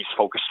set he's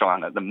focused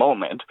on at the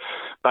moment.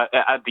 But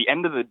at the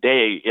end of the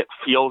day, it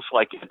feels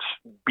like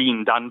it's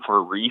being done for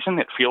a reason.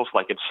 It feels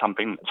like it's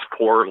something that's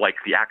for like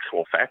the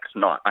actual effects,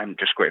 not I'm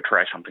just going to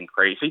try something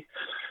crazy.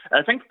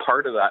 I think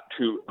part of that,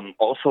 too,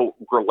 also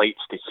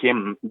relates to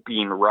him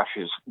being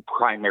Rush's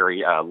primary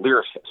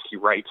lyricist. He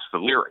writes the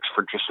lyrics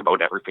for just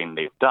about everything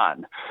they've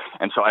done.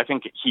 And so I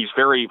think he's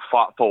very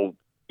thoughtful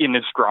in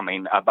his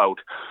drumming about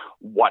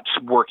what's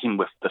working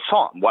with the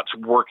song, what's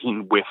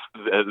working with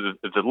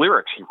the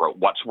lyrics he wrote,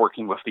 what's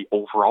working with the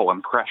overall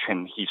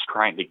impression he's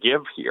trying to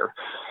give here.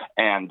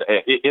 And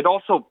it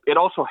also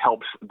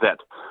helps that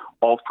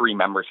all three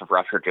members of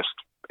Rush are just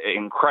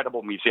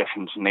incredible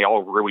musicians, and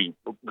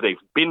they've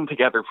been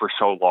together for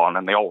so long,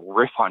 and they all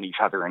riff on each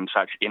other in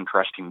such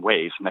interesting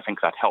ways, and I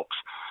think that helps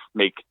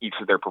make each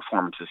of their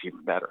performances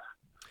even better.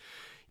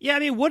 Yeah, I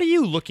mean, what are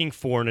you looking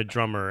for in a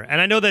drummer?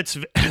 And I know that's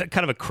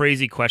kind of a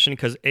crazy question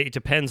because it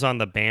depends on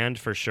the band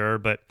for sure,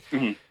 but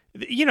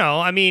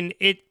I mean,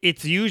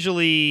 it's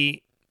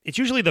usually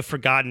the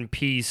forgotten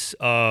piece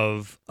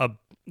of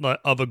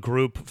a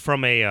group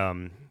from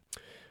a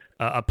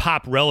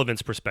pop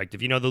relevance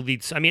perspective. The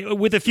leads, I mean,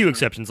 with a few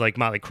exceptions like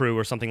Motley Crue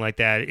or something like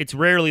that, it's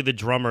rarely the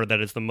drummer that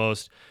is the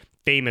most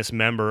famous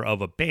member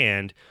of a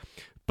band.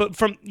 But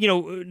from,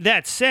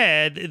 that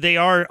said, they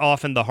are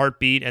often the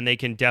heartbeat, and they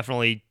can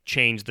definitely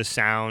change the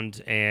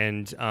sound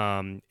and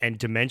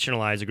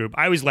dimensionalize a group.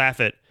 I always laugh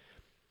at,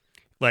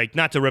 like,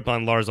 not to rip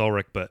on Lars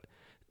Ulrich, but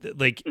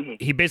like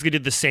he basically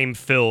did the same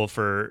fill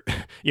for,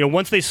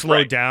 once they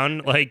slowed down,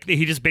 like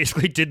he just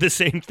basically did the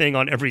same thing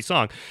on every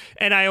song.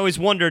 And I always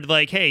wondered,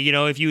 like, hey,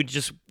 if you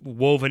just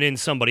woven in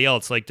somebody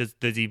else, like does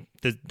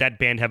that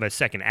band have a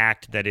second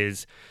act that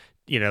is,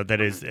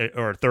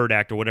 or a third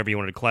act or whatever you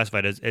wanted to classify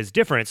it as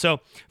different? So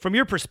from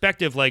your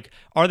perspective, like,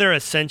 are there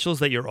essentials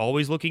that you're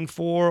always looking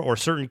for, or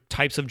certain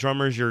types of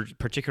drummers you're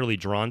particularly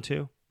drawn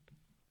to?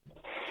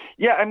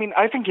 Yeah, I mean,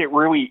 I think it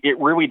really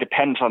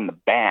depends on the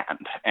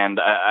band,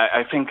 and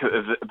I think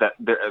that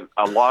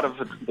a lot of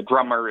the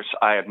drummers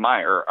I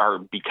admire are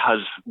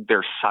because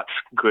they're such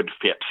good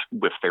fits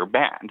with their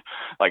band.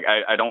 Like,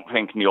 I don't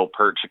think Neil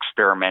Peart's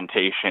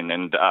experimentation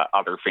and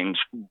other things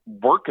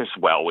work as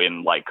well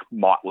in, like,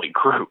 Motley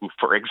Crue,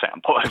 for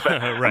example.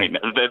 Right. I mean,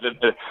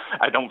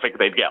 I don't think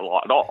they'd get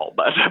along at all.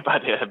 But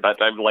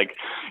I'm like,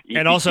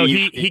 and also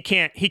he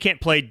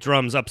can't play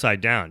drums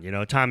upside down.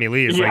 Tommy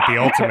Lee is like the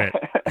ultimate.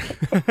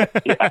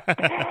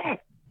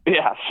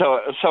 Yeah.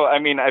 So I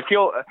mean, I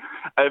feel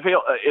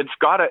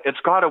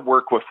it's gotta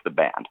work with the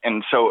band,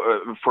 and so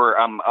for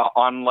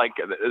on like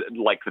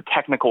the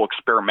technical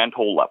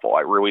experimental level,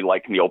 I really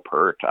like Neil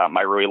Peart.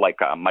 I really like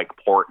Mike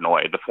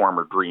Portnoy, the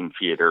former Dream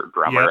Theater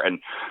drummer, and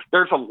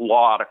there's a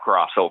lot of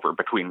crossover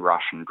between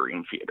Rush and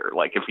Dream Theater.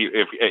 Like if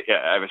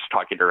I was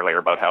talking earlier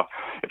about how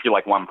if you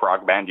like one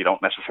prog band, you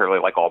don't necessarily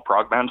like all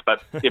prog bands,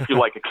 but if you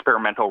like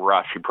experimental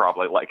Rush, you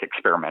probably like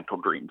experimental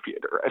Dream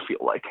Theater. I feel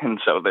like, and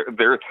so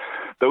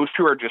those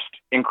two are just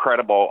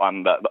incredible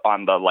on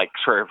the like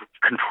sort of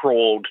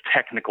controlled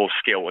technical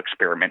skill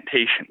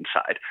experimentation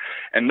side.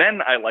 And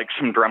then I like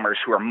some drummers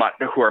who are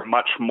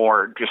much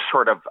more just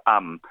sort of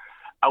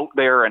out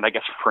there, and I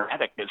guess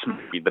frenetic is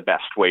maybe the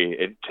best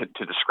way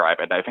to describe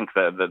it. I think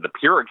the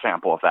pure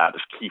example of that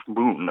is Keith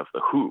Moon of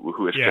The Who,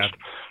 who is just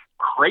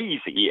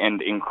crazy and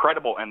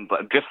incredible and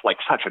just like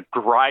such a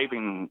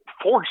driving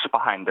force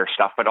behind their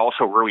stuff, but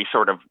also really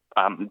sort of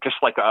just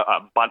like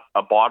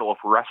a bottle of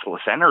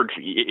restless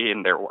energy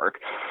in their work.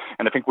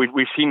 And I think we've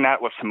seen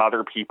that with some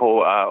other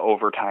people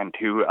over time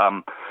too.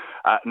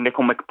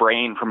 Nickel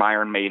McBrain from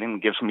Iron Maiden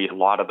gives me a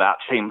lot of that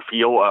same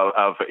feel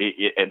of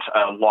it's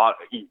a lot,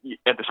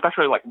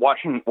 especially like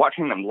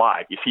watching them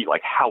live. You see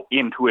like how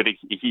into it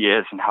he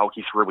is and how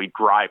he's really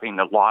driving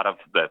a lot of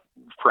the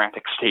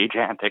frantic stage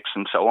antics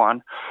and so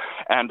on.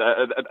 And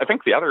I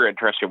think the other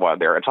interesting one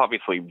there, it's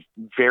obviously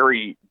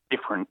very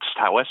different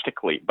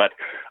stylistically, but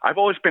I've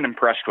always been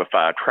impressed with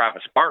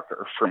Travis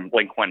Barker from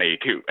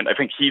Blink-182, and I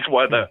think he's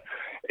one of the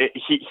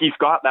he's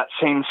got that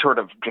same sort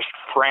of just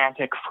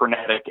frantic,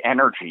 frenetic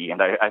energy.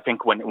 And I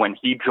think when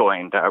he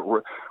joined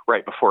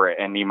right before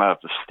Enema of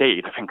the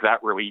State, I think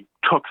that really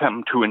took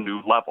them to a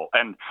new level.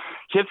 And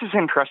his is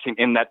interesting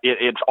in that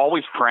it's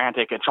always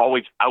frantic, it's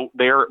always out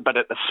there, but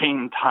at the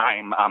same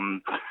time,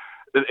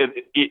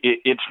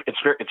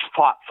 it's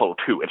thoughtful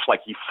too. It's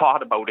like he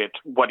thought about it,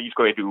 what he's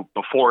going to do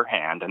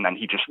beforehand, and then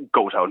he just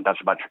goes out and does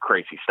a bunch of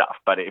crazy stuff.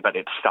 But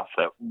it's stuff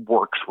that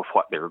works with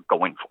what they're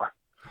going for.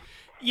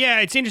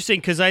 Yeah, it's interesting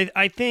because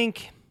I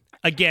think,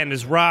 again,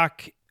 as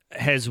rock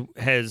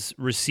has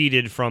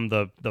receded from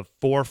the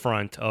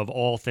forefront of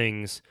all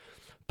things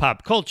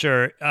pop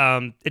culture,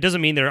 it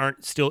doesn't mean there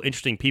aren't still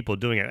interesting people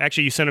doing it.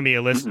 Actually, you sent me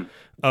a list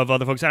of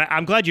other folks.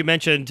 I'm glad you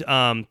mentioned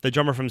the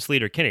drummer from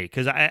Sleater-Kinney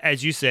because,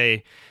 as you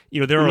say,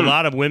 there are a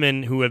lot of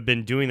women who have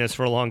been doing this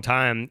for a long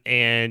time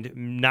and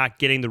not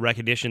getting the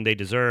recognition they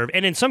deserve.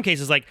 And in some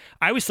cases, like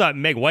I always thought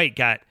Meg White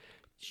got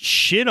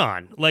shit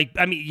on. Like,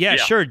 I mean,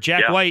 sure,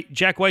 Jack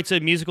White's a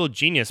musical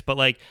genius, but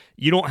like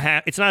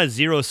it's not a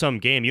zero-sum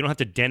game. You don't have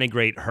to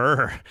denigrate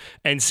her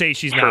and say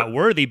she's not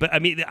worthy. But I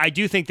mean, I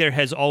do think there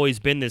has always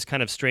been this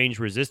kind of strange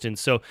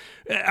resistance. So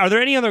are there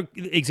any other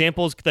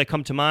examples that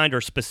come to mind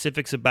or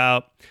specifics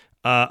about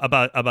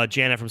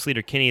Janet from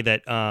Sleater-Kinney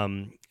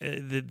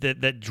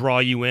that draw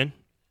you in?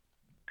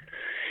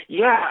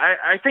 Yeah,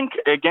 I think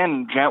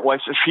again, Janet Weiss,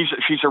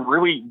 she's a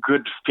really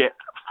good fit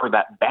for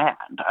that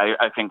band.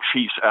 I think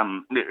she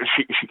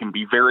can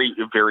be very,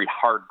 very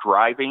hard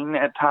driving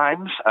at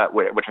times,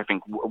 which I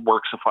think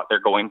works with what they're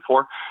going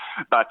for.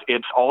 But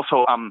it's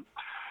also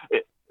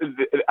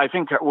I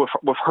think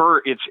with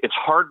her, it's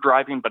hard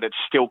driving, but it's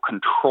still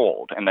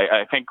controlled. And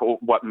I think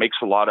what makes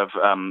a lot of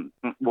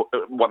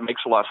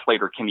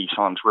Sleater-Kinney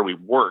songs really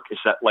work is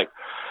that like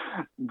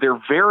they're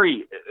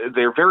very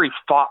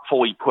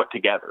thoughtfully put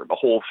together. The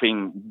whole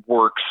thing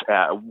works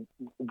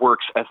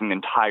as an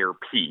entire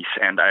piece,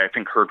 and I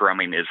think her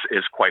drumming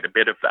is quite a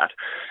bit of that.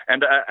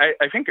 And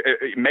I think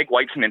Meg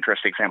White's an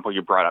interesting example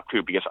you brought up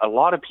too, because a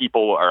lot of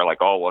people are like,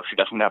 oh well, she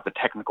doesn't have the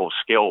technical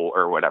skill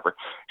or whatever.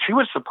 She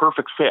was the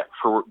perfect fit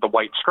for the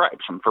White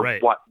Stripes and for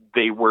what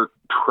they were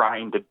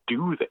trying to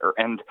do there,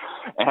 and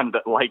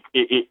like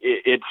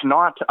it's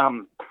not.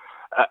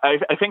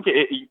 I think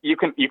you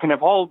can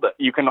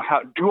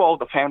do all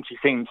the fancy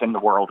things in the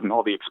world and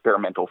all the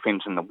experimental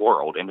things in the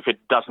world, and if it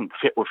doesn't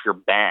fit with your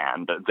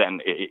band,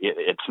 then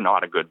it's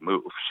not a good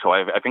move. So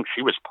I think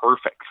she was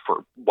perfect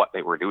for what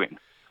they were doing.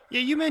 Yeah,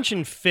 you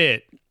mentioned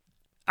fit.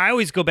 I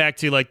always go back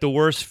to like the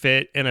worst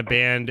fit in a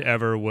band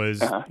ever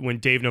was when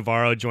Dave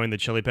Navarro joined the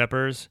Chili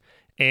Peppers.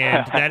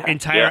 and that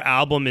entire Yeah.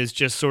 album is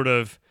just sort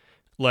of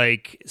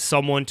like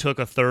someone took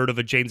a third of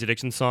a James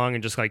Addiction song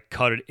and just like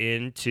cut it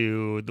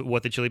into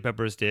what the Chili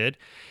Peppers did.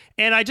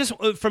 And I just,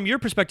 from your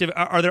perspective,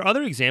 are there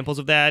other examples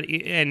of that?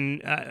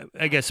 And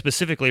I guess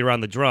specifically around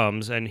the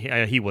drums, and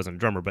he wasn't a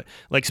drummer, but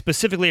like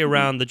specifically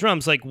around the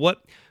drums, like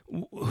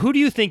who do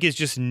you think is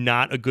just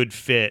not a good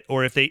fit?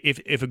 Or if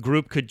a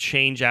group could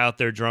change out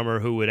their drummer,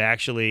 who would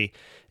actually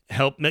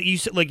help, like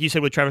you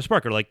said with Travis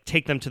Barker, like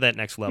take them to that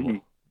next level?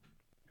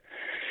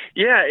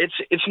 Yeah,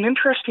 it's an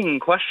interesting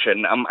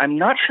question. I'm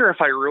not sure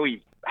if I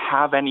really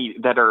have any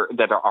that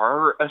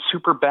are a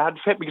super bad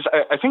fit, because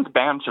I think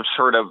bands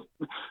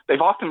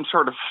they've often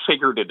sort of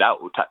figured it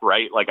out,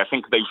 right? Like I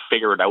think they've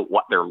figured out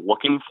what they're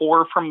looking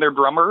for from their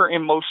drummer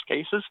in most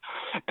cases,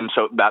 and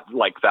so that's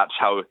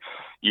how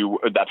you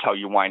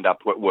wind up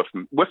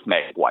with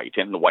Meg White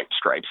in the White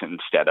Stripes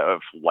instead of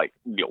like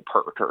Neil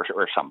Peart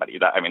or somebody.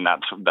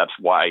 That's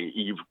why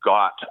you've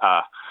got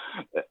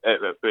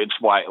it's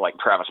why like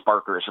Travis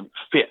Barker is a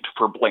fit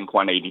for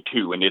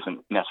Blink-182 and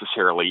isn't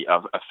necessarily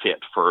a fit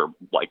for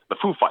like the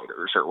Foo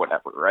Fighters or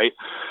whatever, right?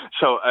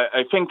 So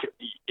I think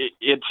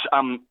it's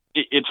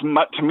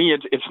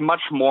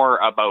much more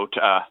about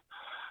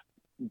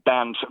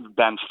bands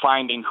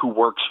finding who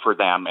works for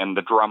them, and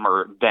the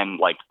drummer then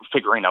like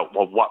figuring out,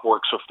 well, what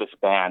works with this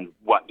band,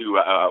 what do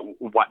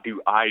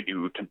I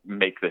do to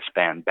make this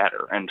band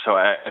better. And so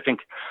I think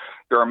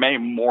there are many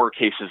more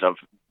cases of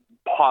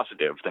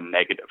positive than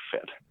negative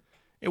fit.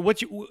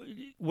 What's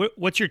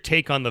your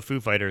take on the Foo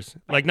Fighters?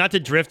 Like, not to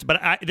drift, but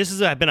this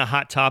has been a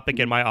hot topic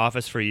in my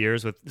office for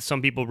years. With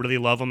some people really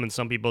love them, and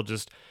some people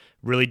just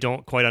really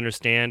don't quite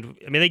understand.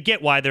 I mean, they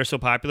get why they're so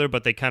popular,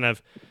 but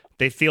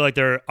they feel like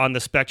they're on the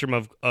spectrum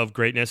of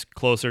greatness,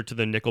 closer to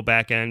the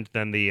Nickelback end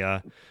than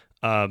the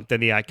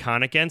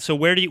iconic end. So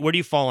where do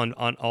you fall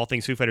on all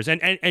things Foo Fighters?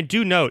 And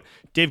do note,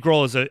 Dave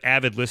Grohl is an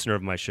avid listener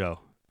of my show.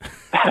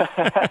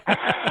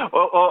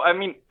 Well, I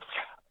mean,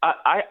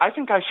 I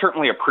think I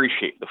certainly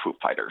appreciate the Foo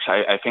Fighters.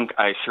 I think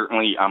I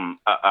certainly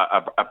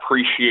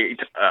appreciate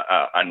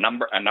a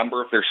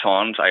number of their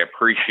songs. I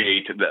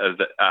appreciate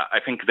I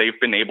think they've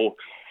been able.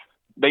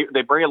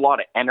 They bring a lot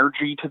of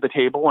energy to the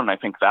table, and I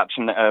think that's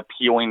an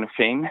appealing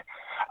thing.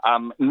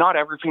 Not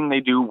everything they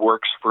do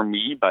works for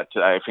me, but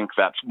I think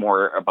that's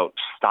more about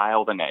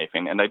style than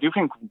anything. And I do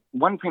think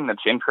one thing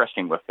that's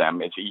interesting with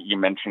them is you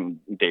mentioned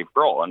Dave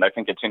Grohl, and I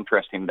think it's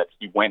interesting that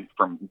he went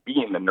from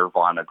being the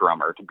Nirvana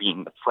drummer to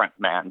being the front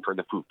man for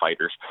the Foo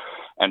Fighters.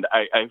 And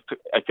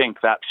I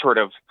think that sort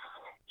of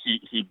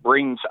he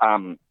brings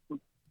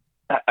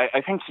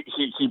I think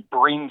he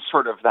brings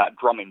sort of that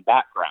drumming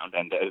background,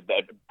 and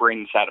that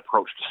brings that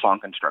approach to song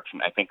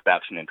construction. I think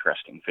that's an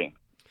interesting thing.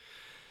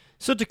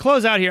 So to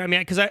close out here, I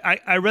mean, because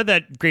I read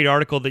that great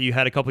article that you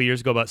had a couple of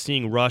years ago about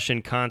seeing Rush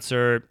in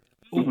concert.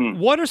 Mm-hmm.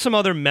 What are some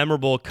other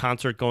memorable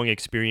concert-going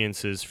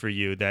experiences for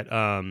you that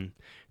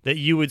that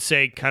you would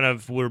say kind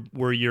of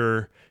were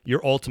your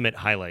ultimate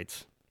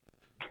highlights?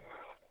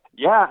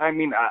 Yeah, I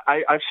mean,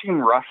 I've seen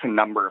Rush a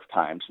number of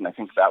times, and I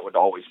think that would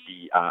always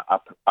be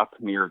up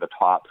near the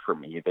top for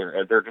me.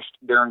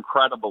 They're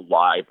incredible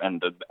live,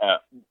 and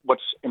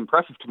what's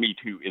impressive to me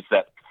too is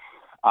that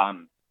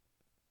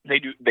they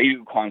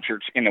do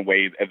concerts in a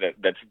way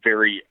that's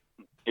very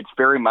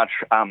much.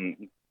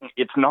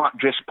 It's not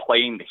just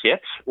playing the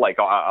hits. Like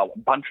a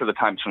bunch of the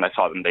times when I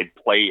saw them, they'd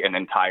play an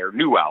entire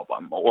new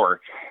album, or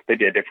they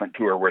did a different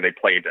tour where they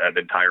played the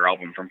entire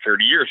album from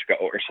 30 years ago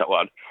or so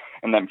on,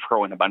 and then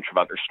throw in a bunch of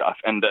other stuff.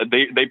 And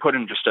they put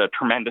in just a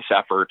tremendous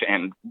effort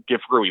and give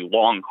really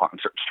long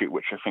concerts too,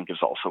 which I think is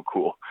also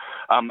cool.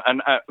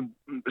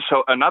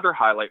 So another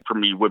highlight for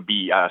me would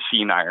be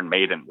seeing Iron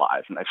Maiden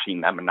live, and I've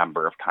seen them a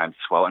number of times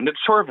as well. And it's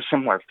sort of a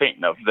similar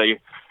thing of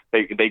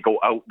they go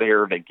out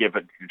there, they give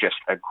it just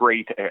a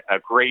great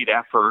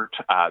effort.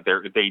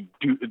 They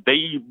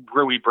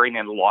really bring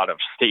in a lot of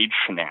stage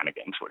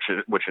shenanigans,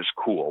 which is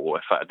cool,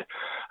 with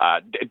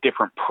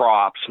different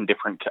props and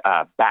different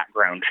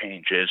background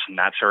changes and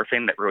that sort of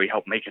thing that really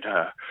help make it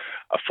a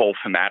full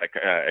thematic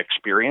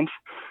experience.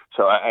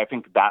 So I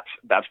think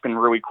that's been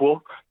really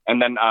cool. And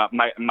then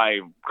my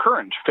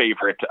current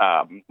favorite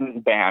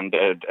band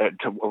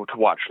to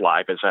watch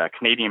live is a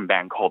Canadian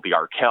band called the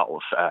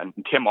Arkells.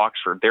 Tim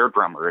Oxford, their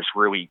drummer, is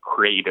really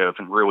creative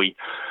and really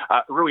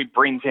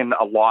brings in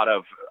a lot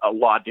of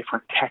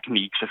different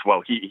techniques as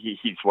well.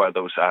 He's one of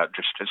those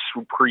just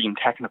supreme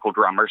technical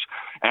drummers,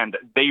 and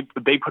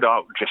they put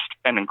out just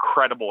an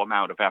incredible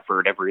amount of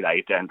effort every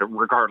night. And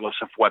regardless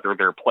of whether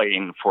they're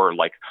playing for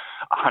like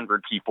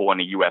 100 people in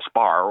a U.S.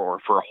 bar or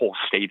for a whole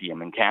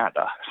stadium in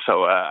Canada,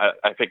 so I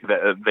think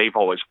that they've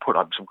always put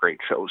on some great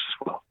shows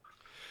as well.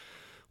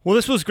 Well,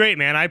 this was great,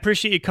 man. I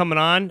appreciate you coming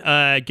on,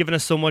 giving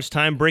us so much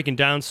time, breaking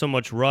down so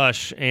much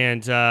Rush.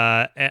 And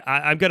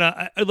I'm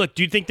gonna look.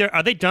 Do you think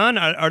are they done?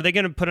 Are they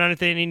gonna put on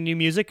any new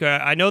music?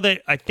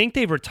 I think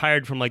they've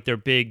retired from like their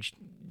big,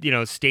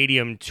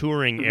 stadium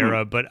touring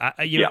era. But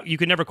you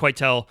could never quite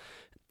tell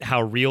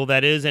how real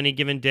that is any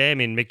given day. I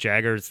mean, Mick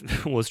Jagger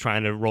was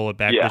trying to roll it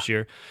back this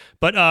year.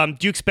 But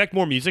do you expect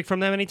more music from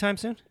them anytime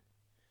soon?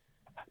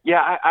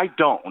 Yeah, I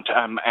don't.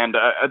 And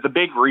the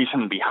big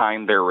reason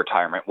behind their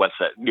retirement was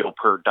that Neil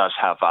Peart does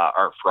have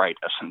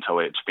arthritis, and so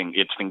it's been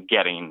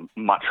getting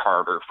much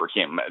harder for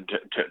him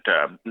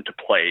to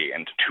play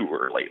and to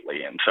tour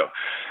lately.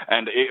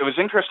 And it was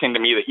interesting to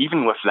me that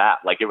even with that,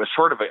 like it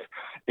sort of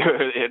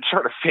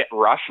fit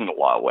Rush in a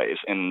lot of ways,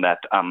 in that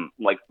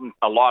like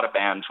a lot of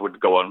bands would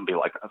go out and be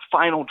like,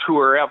 final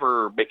tour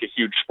ever, make a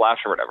huge splash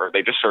or whatever.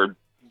 They just sort of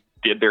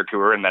did their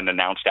tour and then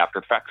announced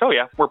after the fact, oh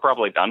yeah, we're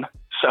probably done.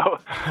 So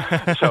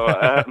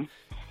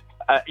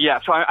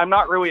I'm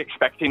not really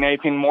expecting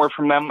anything more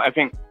from them. I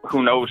think,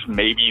 who knows,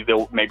 maybe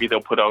they'll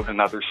put out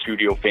another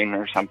studio thing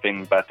or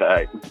something. But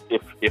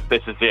if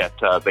this is it,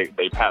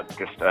 they've had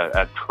just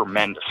a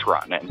tremendous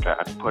run and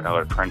put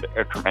out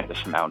a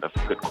tremendous amount of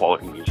good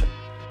quality music.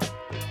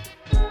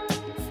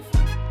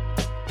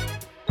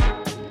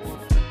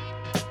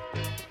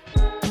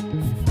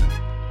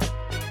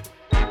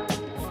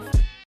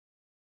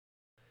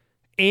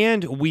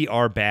 And we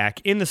are back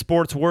in the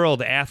sports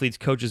world. Athletes,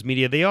 coaches,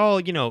 media, they all,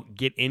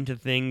 get into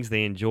things.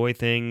 They enjoy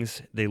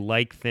things. They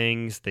like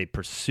things. They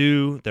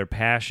pursue their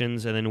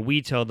passions. And then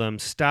we tell them,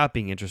 stop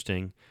being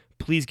interesting.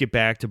 Please get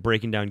back to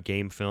breaking down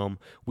game film.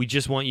 We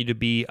just want you to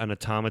be an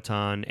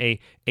automaton,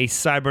 a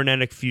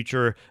cybernetic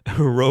future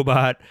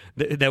robot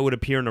that would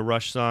appear in a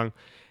Rush song.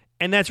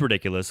 And that's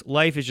ridiculous.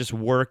 Life is just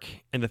work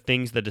and the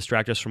things that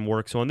distract us from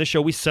work. So on this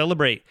show, we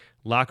celebrate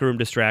locker room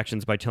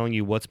distractions by telling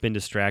you what's been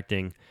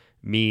distracting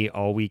me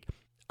all week.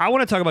 I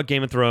want to talk about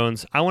Game of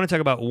Thrones. I want to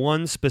talk about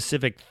one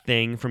specific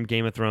thing from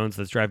Game of Thrones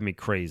that's driving me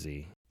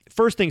crazy.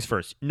 First things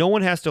first, no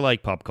one has to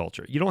like pop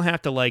culture. You don't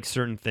have to like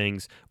certain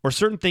things, or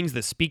certain things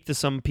that speak to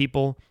some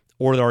people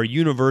or that are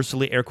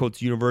universally, air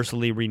quotes,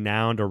 universally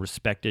renowned or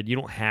respected. You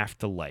don't have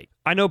to like.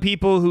 I know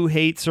people who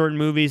hate certain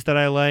movies that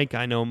I like.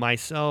 I know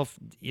myself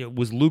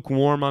was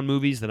lukewarm on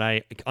movies that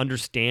I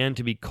understand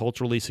to be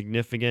culturally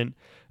significant.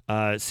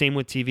 Same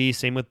with TV,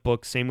 same with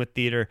books, same with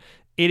theater.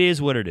 It is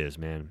what it is,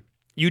 man.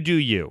 You do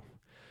you.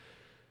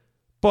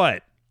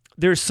 But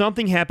there's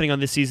something happening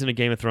on this season of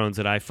Game of Thrones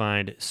that I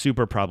find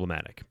super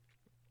problematic.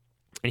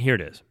 And here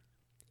it is.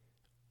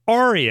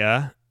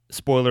 Arya,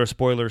 spoiler,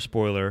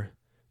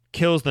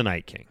 kills the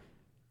Night King.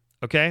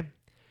 Okay?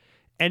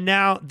 And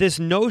now this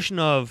notion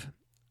of,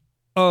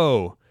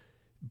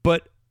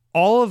 but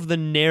all of the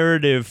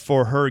narrative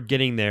for her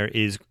getting there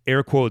is,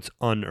 air quotes,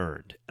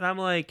 unearned. And I'm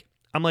like,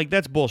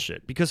 that's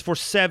bullshit. Because for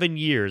 7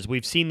 years,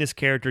 we've seen this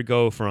character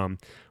go from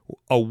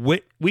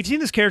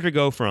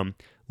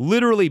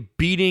literally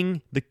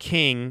beating the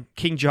King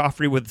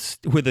Joffrey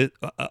with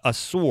a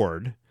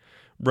sword,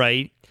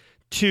 right,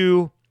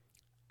 to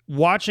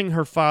watching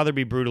her father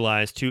be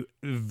brutalized, to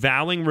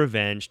vowing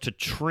revenge, to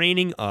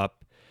training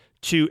up,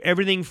 to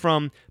everything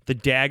from the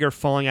dagger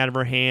falling out of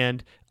her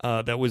hand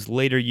that was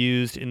later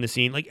used in the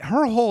scene. Like,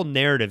 her whole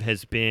narrative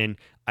has been,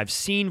 I've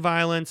seen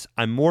violence,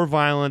 I'm more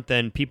violent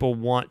than people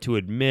want to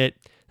admit,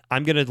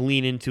 I'm going to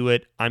lean into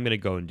it, I'm going to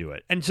go and do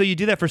it. And so you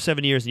do that for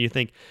 7 years and you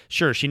think,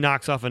 sure, she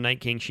knocks off a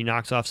Night King, she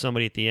knocks off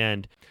somebody at the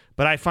end,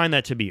 but I find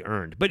that to be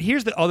earned. But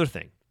here's the other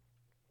thing.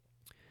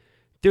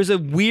 There's a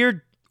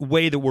weird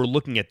way that we're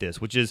looking at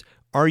this, which is,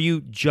 are you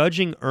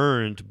judging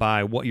earned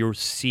by what you're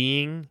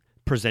seeing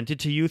presented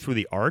to you through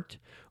the art,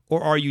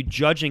 or are you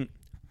judging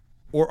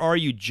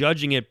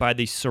it by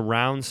the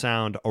surround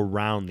sound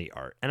around the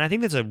art? And I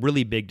think that's a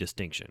really big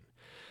distinction,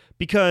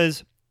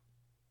 because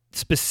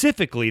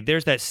specifically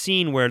there's that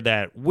scene where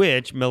that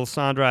witch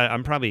Melisandre,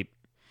 I'm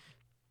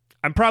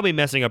probably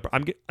messing up,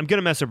 I'm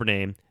gonna mess up her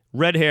name,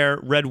 red hair,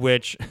 red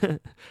witch,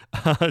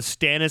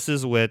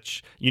 Stannis'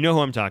 witch, you know who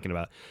I'm talking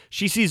about.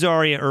 She sees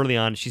Arya early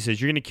on, she says,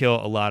 you're gonna kill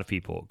a lot of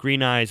people,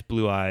 green eyes,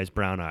 blue eyes,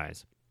 brown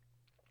eyes.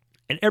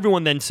 And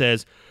everyone then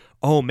says,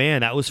 oh man,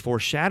 that was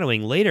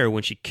foreshadowing later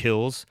when she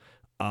kills,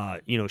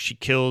 she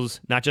kills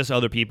not just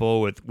other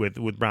people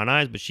with brown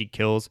eyes, but she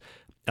kills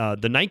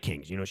the Night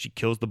Kings. She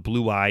kills the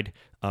blue-eyed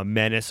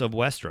menace of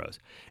Westeros.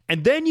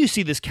 And then you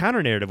see this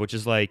counter-narrative, which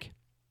is like,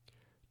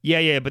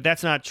 yeah, but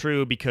that's not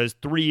true, because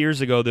 3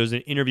 years ago there's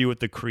an interview with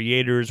the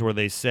creators where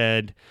they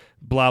said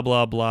blah,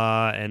 blah,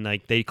 blah, and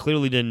like they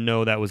clearly didn't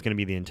know that was going to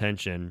be the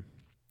intention.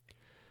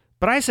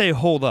 But I say,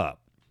 hold up.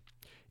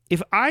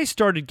 If I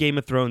started Game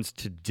of Thrones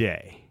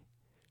today,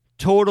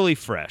 totally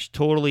fresh,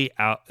 totally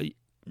out,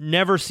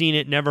 never seen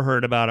it, never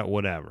heard about it,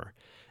 whatever,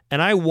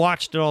 and I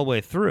watched it all the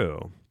way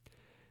through,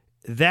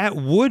 that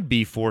would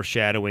be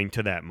foreshadowing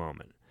to that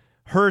moment.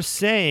 Her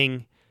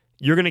saying,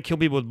 you're going to kill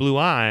people with blue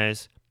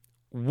eyes,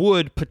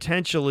 would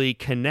potentially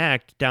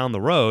connect down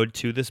the road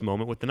to this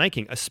moment with the Night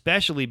King,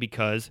 especially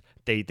because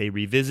they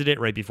revisit it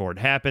right before it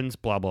happens,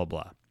 blah, blah,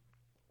 blah.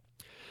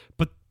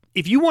 But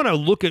if you want to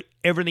look at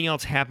everything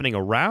else happening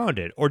around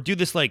it, or do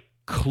this like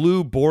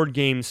Clue board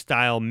game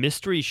style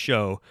mystery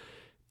show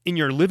in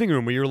your living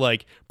room where you're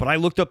like, but I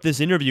looked up this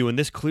interview and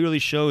this clearly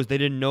shows they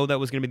didn't know that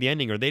was going to be the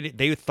ending, or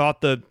they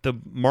thought the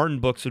Martin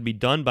books would be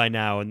done by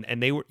now,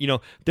 and they were,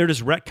 they're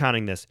just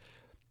retconning this.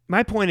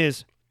 My point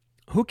is,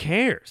 who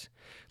cares?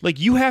 Like,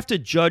 you have to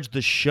judge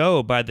the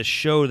show by the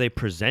show they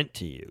present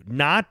to you,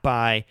 not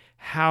by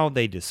how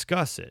they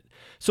discuss it.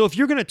 So if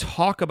you're going to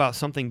talk about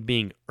something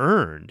being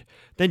earned,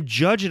 then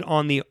judge it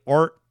on the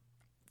art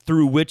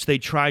through which they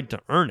tried to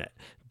earn it.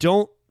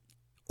 Don't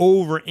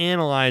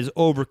overanalyze,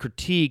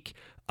 over-critique,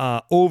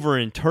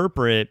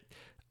 over-interpret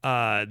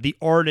the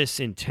artist's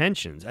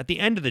intentions. At the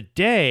end of the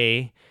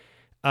day,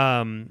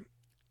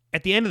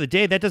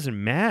 that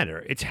doesn't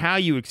matter. It's how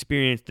you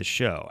experience the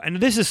show. And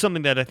this is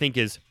something that I think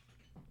is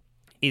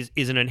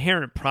an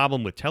inherent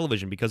problem with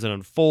television, because it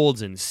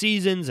unfolds in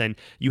seasons and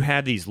you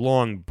have these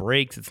long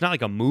breaks. It's not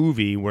like a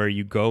movie where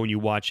you go and you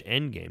watch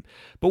Endgame.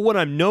 But what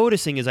I'm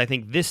noticing is I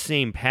think this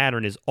same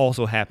pattern is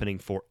also happening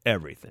for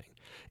everything.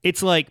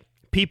 It's like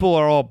people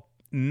are all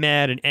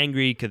mad and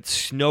angry because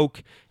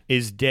Snoke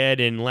is dead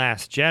in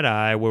Last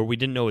Jedi, where we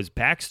didn't know his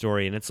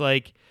backstory. And it's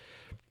like,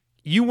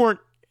 you weren't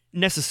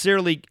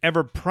necessarily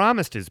ever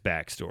promised his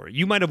backstory.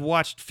 You might have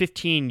watched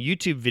 15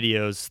 YouTube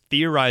videos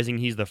theorizing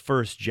he's the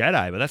first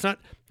Jedi, but that's not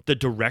the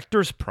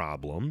director's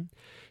problem.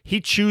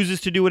 He chooses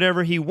to do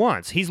whatever he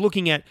wants. He's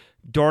looking at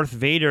Darth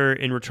Vader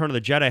in Return of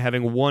the Jedi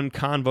having one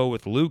convo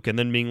with Luke and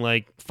then being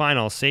like, fine,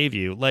 I'll save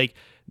you. Like,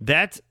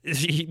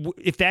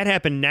 if that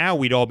happened now,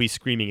 we'd all be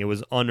screaming it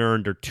was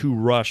unearned or too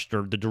rushed,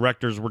 or the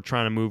directors were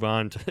trying to move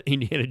on to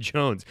Indiana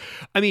Jones.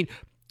 I mean,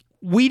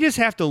 we just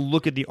have to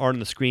look at the art on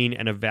the screen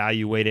and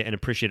evaluate it and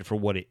appreciate it for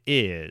what it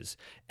is,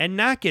 and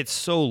not get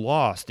so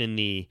lost in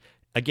the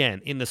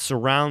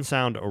surround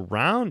sound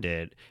around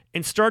it,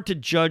 and start to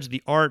judge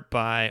the art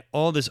by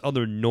all this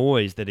other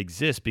noise that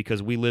exists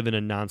because we live in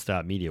a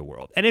nonstop media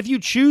world. And if you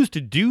choose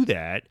to do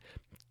that,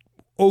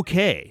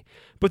 okay,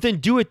 but then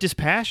do it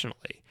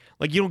dispassionately.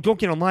 Like, you don't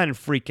get online and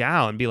freak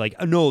out and be like,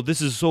 oh, no,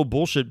 this is so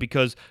bullshit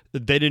because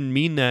they didn't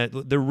mean that.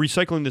 They're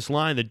recycling this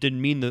line that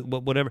didn't mean that,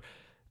 whatever.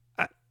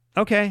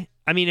 Okay.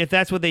 I mean, if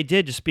that's what they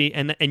did, just be,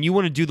 and you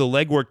want to do the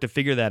legwork to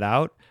figure that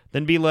out,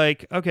 then be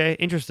like, okay,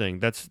 interesting.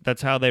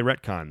 That's how they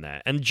retcon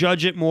that. And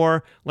judge it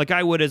more like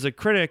I would as a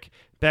critic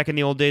back in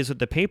the old days with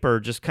the paper,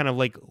 just kind of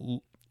like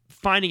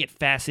finding it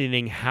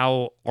fascinating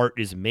how art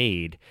is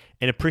made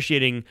and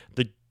appreciating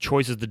the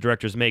choices the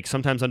directors make,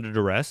 sometimes under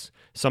duress,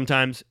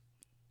 sometimes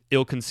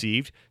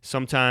ill-conceived,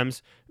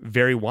 sometimes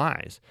very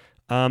wise.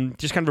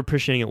 Just kind of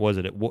appreciating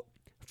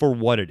for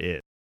what it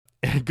is.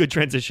 Good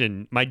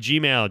transition. My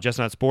Gmail,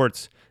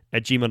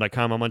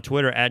 justnotsports@gmail.com. I'm on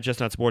Twitter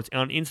 @justnotsports,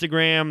 on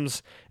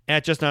Instagrams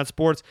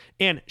 @justnotsports.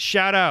 And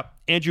shout out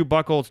Andrew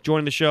Bucholtz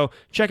joining the show.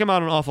 Check him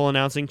out on Awful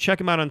Announcing. Check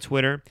him out on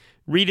Twitter.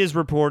 Read his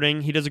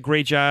reporting. He does a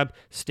great job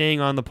staying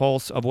on the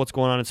pulse of what's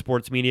going on in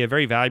sports media.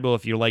 Very valuable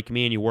if you're like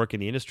me and you work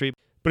in the industry.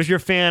 But if you're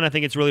a fan, I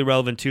think it's really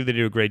relevant too. They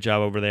do a great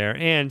job over there.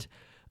 And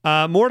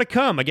more to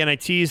come. Again, I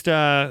teased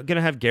going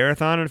to have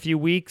Gareth on in a few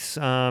weeks.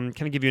 Kind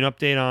of give you an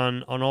update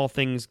on all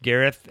things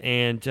Gareth,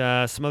 and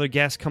some other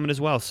guests coming as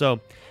well.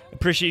 So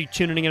appreciate you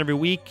tuning in every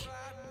week.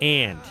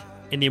 And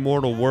in the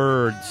immortal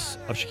words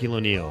of Shaquille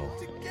O'Neal,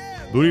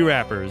 booty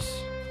rappers,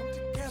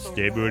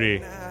 stay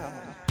booty.